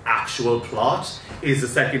over actual plot is the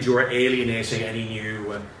second you are alienating any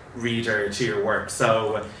new reader to your work.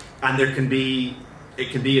 So, and it can be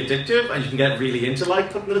addictive, and you can get really into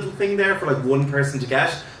like putting a little thing there for like one person to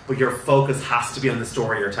get, but your focus has to be on the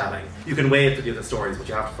story you're telling. You can wait for the other stories, but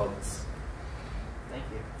you have to focus. Thank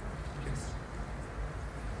you.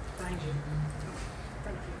 Find you.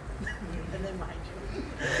 And then mind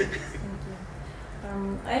you.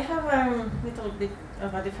 I have a little bit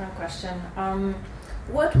of a different question.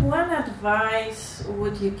 What one advice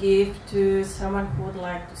would you give to someone who would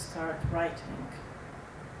like to start writing?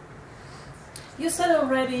 You said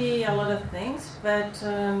already a lot of things, but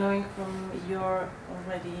knowing from your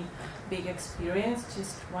already big experience,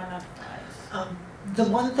 just one advice. The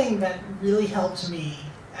one thing that really helped me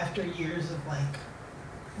after years of like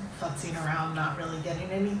futzing around, not really getting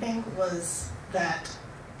anything, was that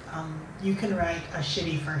you can write a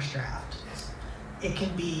shitty first draft. It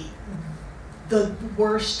can be the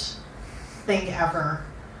worst thing ever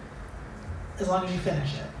as long as you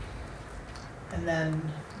finish it. And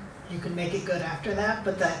then you can make it good after that,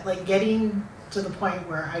 but that like getting to the point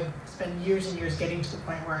where I spent years and years getting to the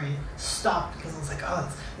point where I stopped because I was like, oh,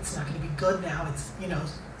 it's not going to be good now. It's, you know,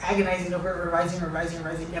 agonizing over it,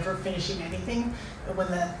 revising, never finishing anything. And when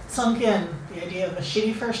that sunk in, the idea of a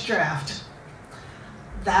shitty first draft,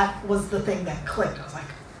 that was the thing that clicked. I was like,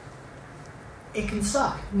 it can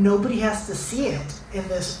suck. Nobody has to see it in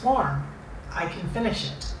this form. I can finish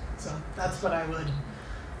it. So that's what I would,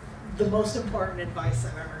 the most important advice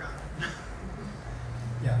I've ever gotten.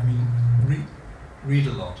 Yeah, I mean, read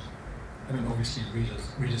a lot. I mean, obviously read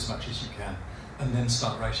as much as you can, and then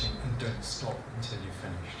start writing, and don't stop until you've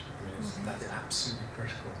finished. I mean, that's absolutely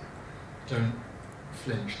critical. Don't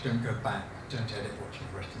flinch, don't go back, don't edit what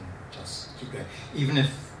you've written, just keep going. Even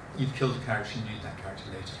if you've killed a character and you need that character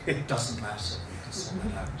later, it doesn't matter, you can sort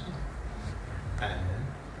that out. I'm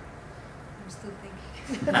still thinking.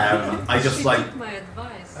 I just like took my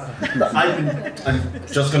advice. I'm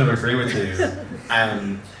just going to agree with you.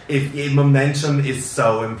 If momentum is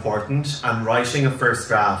so important, and writing a first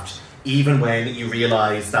draft, even when you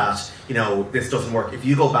realise that, you know, this doesn't work, if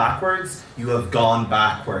you go backwards, you have gone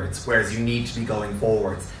backwards, whereas you need to be going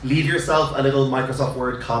forwards. Leave yourself a little Microsoft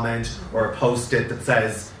Word comment or a post-it that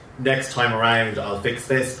says, next time around I'll fix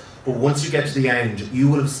this. But once you get to the end, you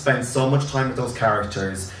will have spent so much time with those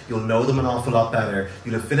characters, you'll know them an awful lot better,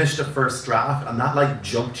 you'll have finished a first draft, and that like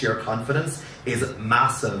jump to your confidence is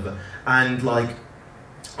massive. And like,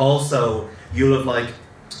 also, you'll have like,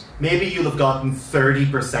 maybe you'll have gotten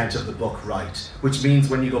 30% of the book right, which means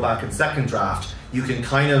when you go back in second draft, you can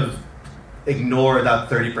kind of ignore that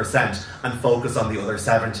 30% and focus on the other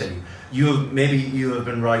 70. Maybe you have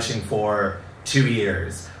been writing for 2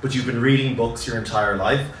 years, but you've been reading books your entire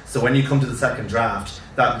life, so when you come to the second draft,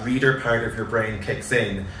 that reader part of your brain kicks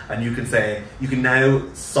in, and you can say, you can now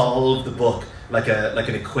solve the book like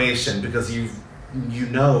an equation, because you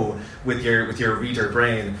know with your reader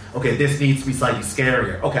brain, okay, this needs to be slightly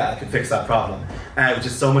scarier, okay, I can fix that problem, which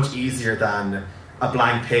is so much easier than a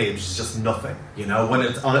blank page, is just nothing, you know. When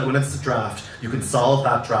it's a draft, you can solve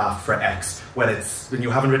that draft for X. When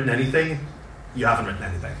you haven't written anything, you haven't written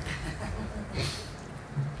anything.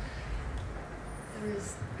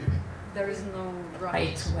 There is no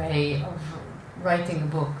right way of writing a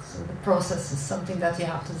book. So the process is something that you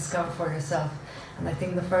have to discover for yourself. And I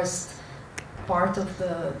think the first part of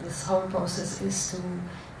this whole process is to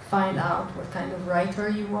find out what kind of writer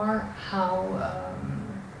you are, how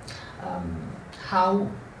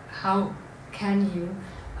can you,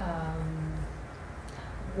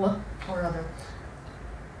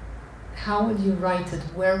 how will you write it,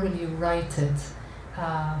 where will you write it,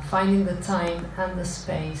 finding the time and the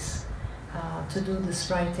space to do this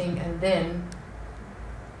writing, and then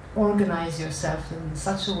organize yourself in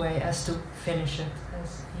such a way as to finish it,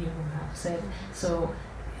 as you have said. So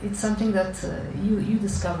it's something that you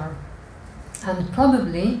discover, and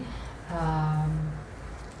probably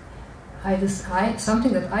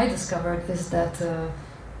something that I discovered is that the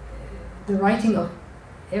writing of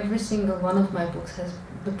every single one of my books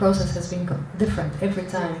the process has been different every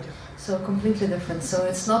time. So completely different. So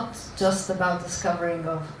it's not just about discovering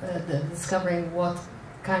what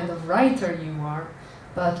kind of writer you are,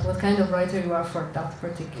 but what kind of writer you are for that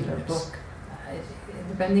particular book,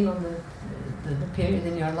 depending on the period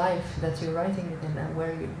in your life that you're writing it in, and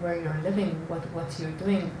where you're living, what you're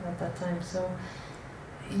doing at that time. So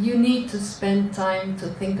you need to spend time to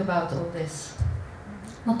think about all this.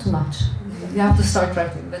 Not too much. You have to start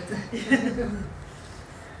writing, but.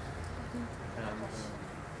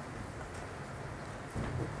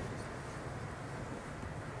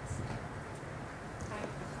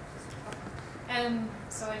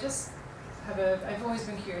 So I just I've always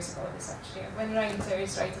been curious about this actually. When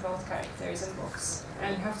writers write about characters in books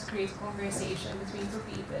and you have to create a conversation between two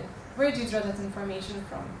people, where do you draw that information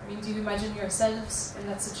from? I mean, do you imagine yourselves in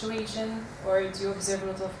that situation, or do you observe a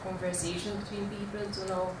lot of conversation between people to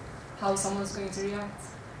know how someone's going to react?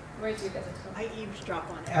 Where do you get it from? I eavesdrop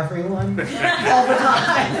on everyone all the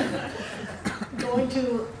time. Going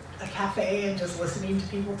to a cafe and just listening to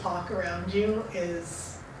people talk around you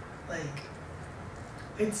is like,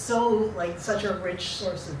 it's so like such a rich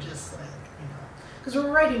source of just like, you know, because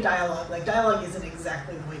we're writing dialogue. Like, dialogue isn't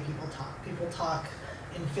exactly the way people talk. People talk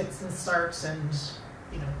in fits and starts and,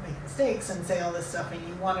 you know, make mistakes and say all this stuff, and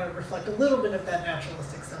you want to reflect a little bit of that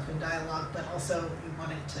naturalistic stuff in dialogue, but also you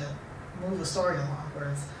want it to move a story along,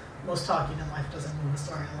 whereas most talking in life doesn't move a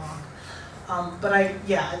story along. But I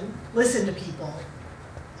listen to people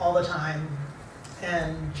all the time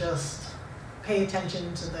and just pay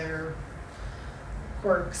attention to their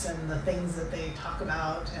quirks and the things that they talk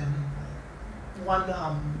about. And one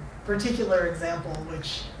particular example,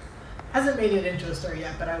 which hasn't made it into a story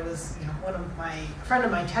yet, but I was, you know, a friend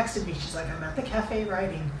of mine texted me. She's like, I'm at the cafe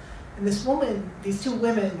writing, and these two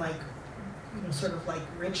women, like, you know, sort of like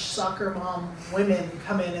rich soccer mom women,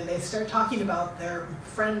 come in and they start talking about their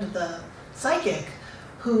friend, the psychic,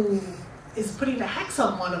 who is putting a hex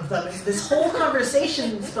on one of them, and this whole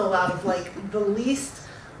conversation spilled out of like the least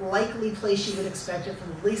likely place you would expect it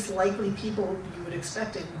from, the least likely people you would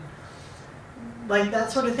expect it, like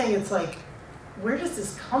that sort of thing. It's like, where does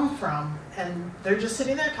this come from? And they're just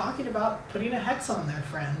sitting there talking about putting a hex on their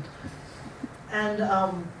friend, and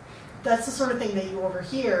that's the sort of thing that you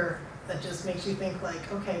overhear that just makes you think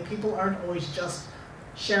like, okay, people aren't always just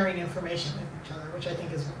sharing information with each other, which I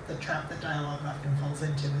think is the trap that dialogue often falls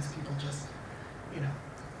into, is people just, you know,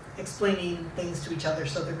 explaining things to each other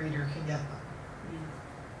so the reader can get them.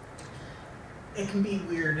 It can be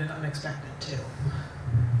weird and unexpected too.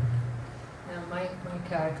 Yeah, my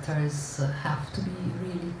characters have to be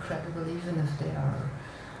really credible, even if they are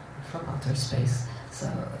from outer space.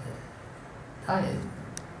 So I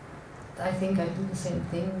think I do the same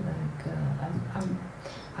thing. Like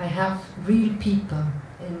I have real people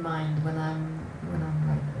in mind when I'm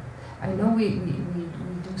writing. I know we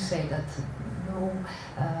do say that no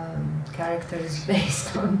character is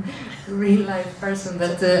based on real life person,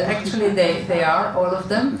 but actually they are, all of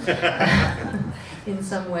them, in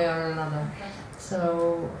some way or another.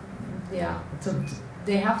 So yeah,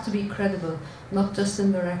 they have to be credible, not just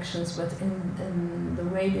in their actions, but in the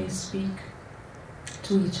way they speak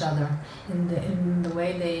to each other, in the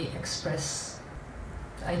way they express.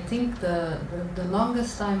 I think the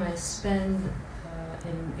longest time I spend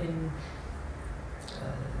in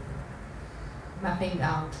mapping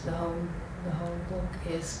out the whole book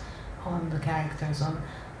is on the characters.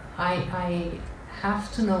 I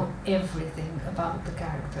have to know everything about the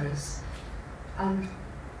characters, and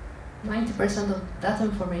 90% of that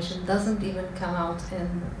information doesn't even come out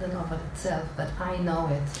in the novel itself, but I know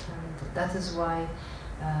it, and that is why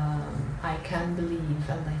I can believe,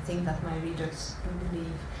 and I think that my readers do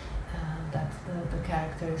believe, that the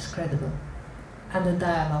character is credible, and the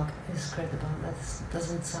dialogue is credible. That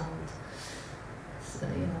doesn't sound,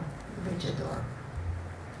 you know, rigid or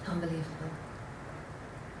unbelievable.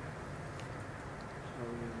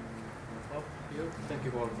 Thank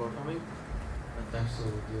you all for coming, and thanks to the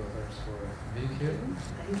others for being here.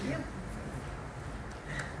 Thank you.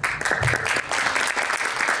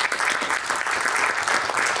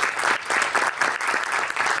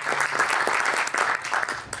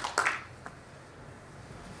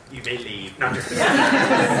 You may leave. No, just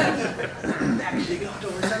Actually,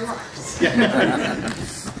 outdoors are lives.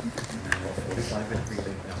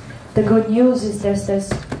 The good news is there's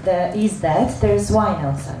wine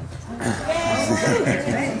outside.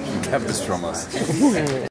 Have this from us.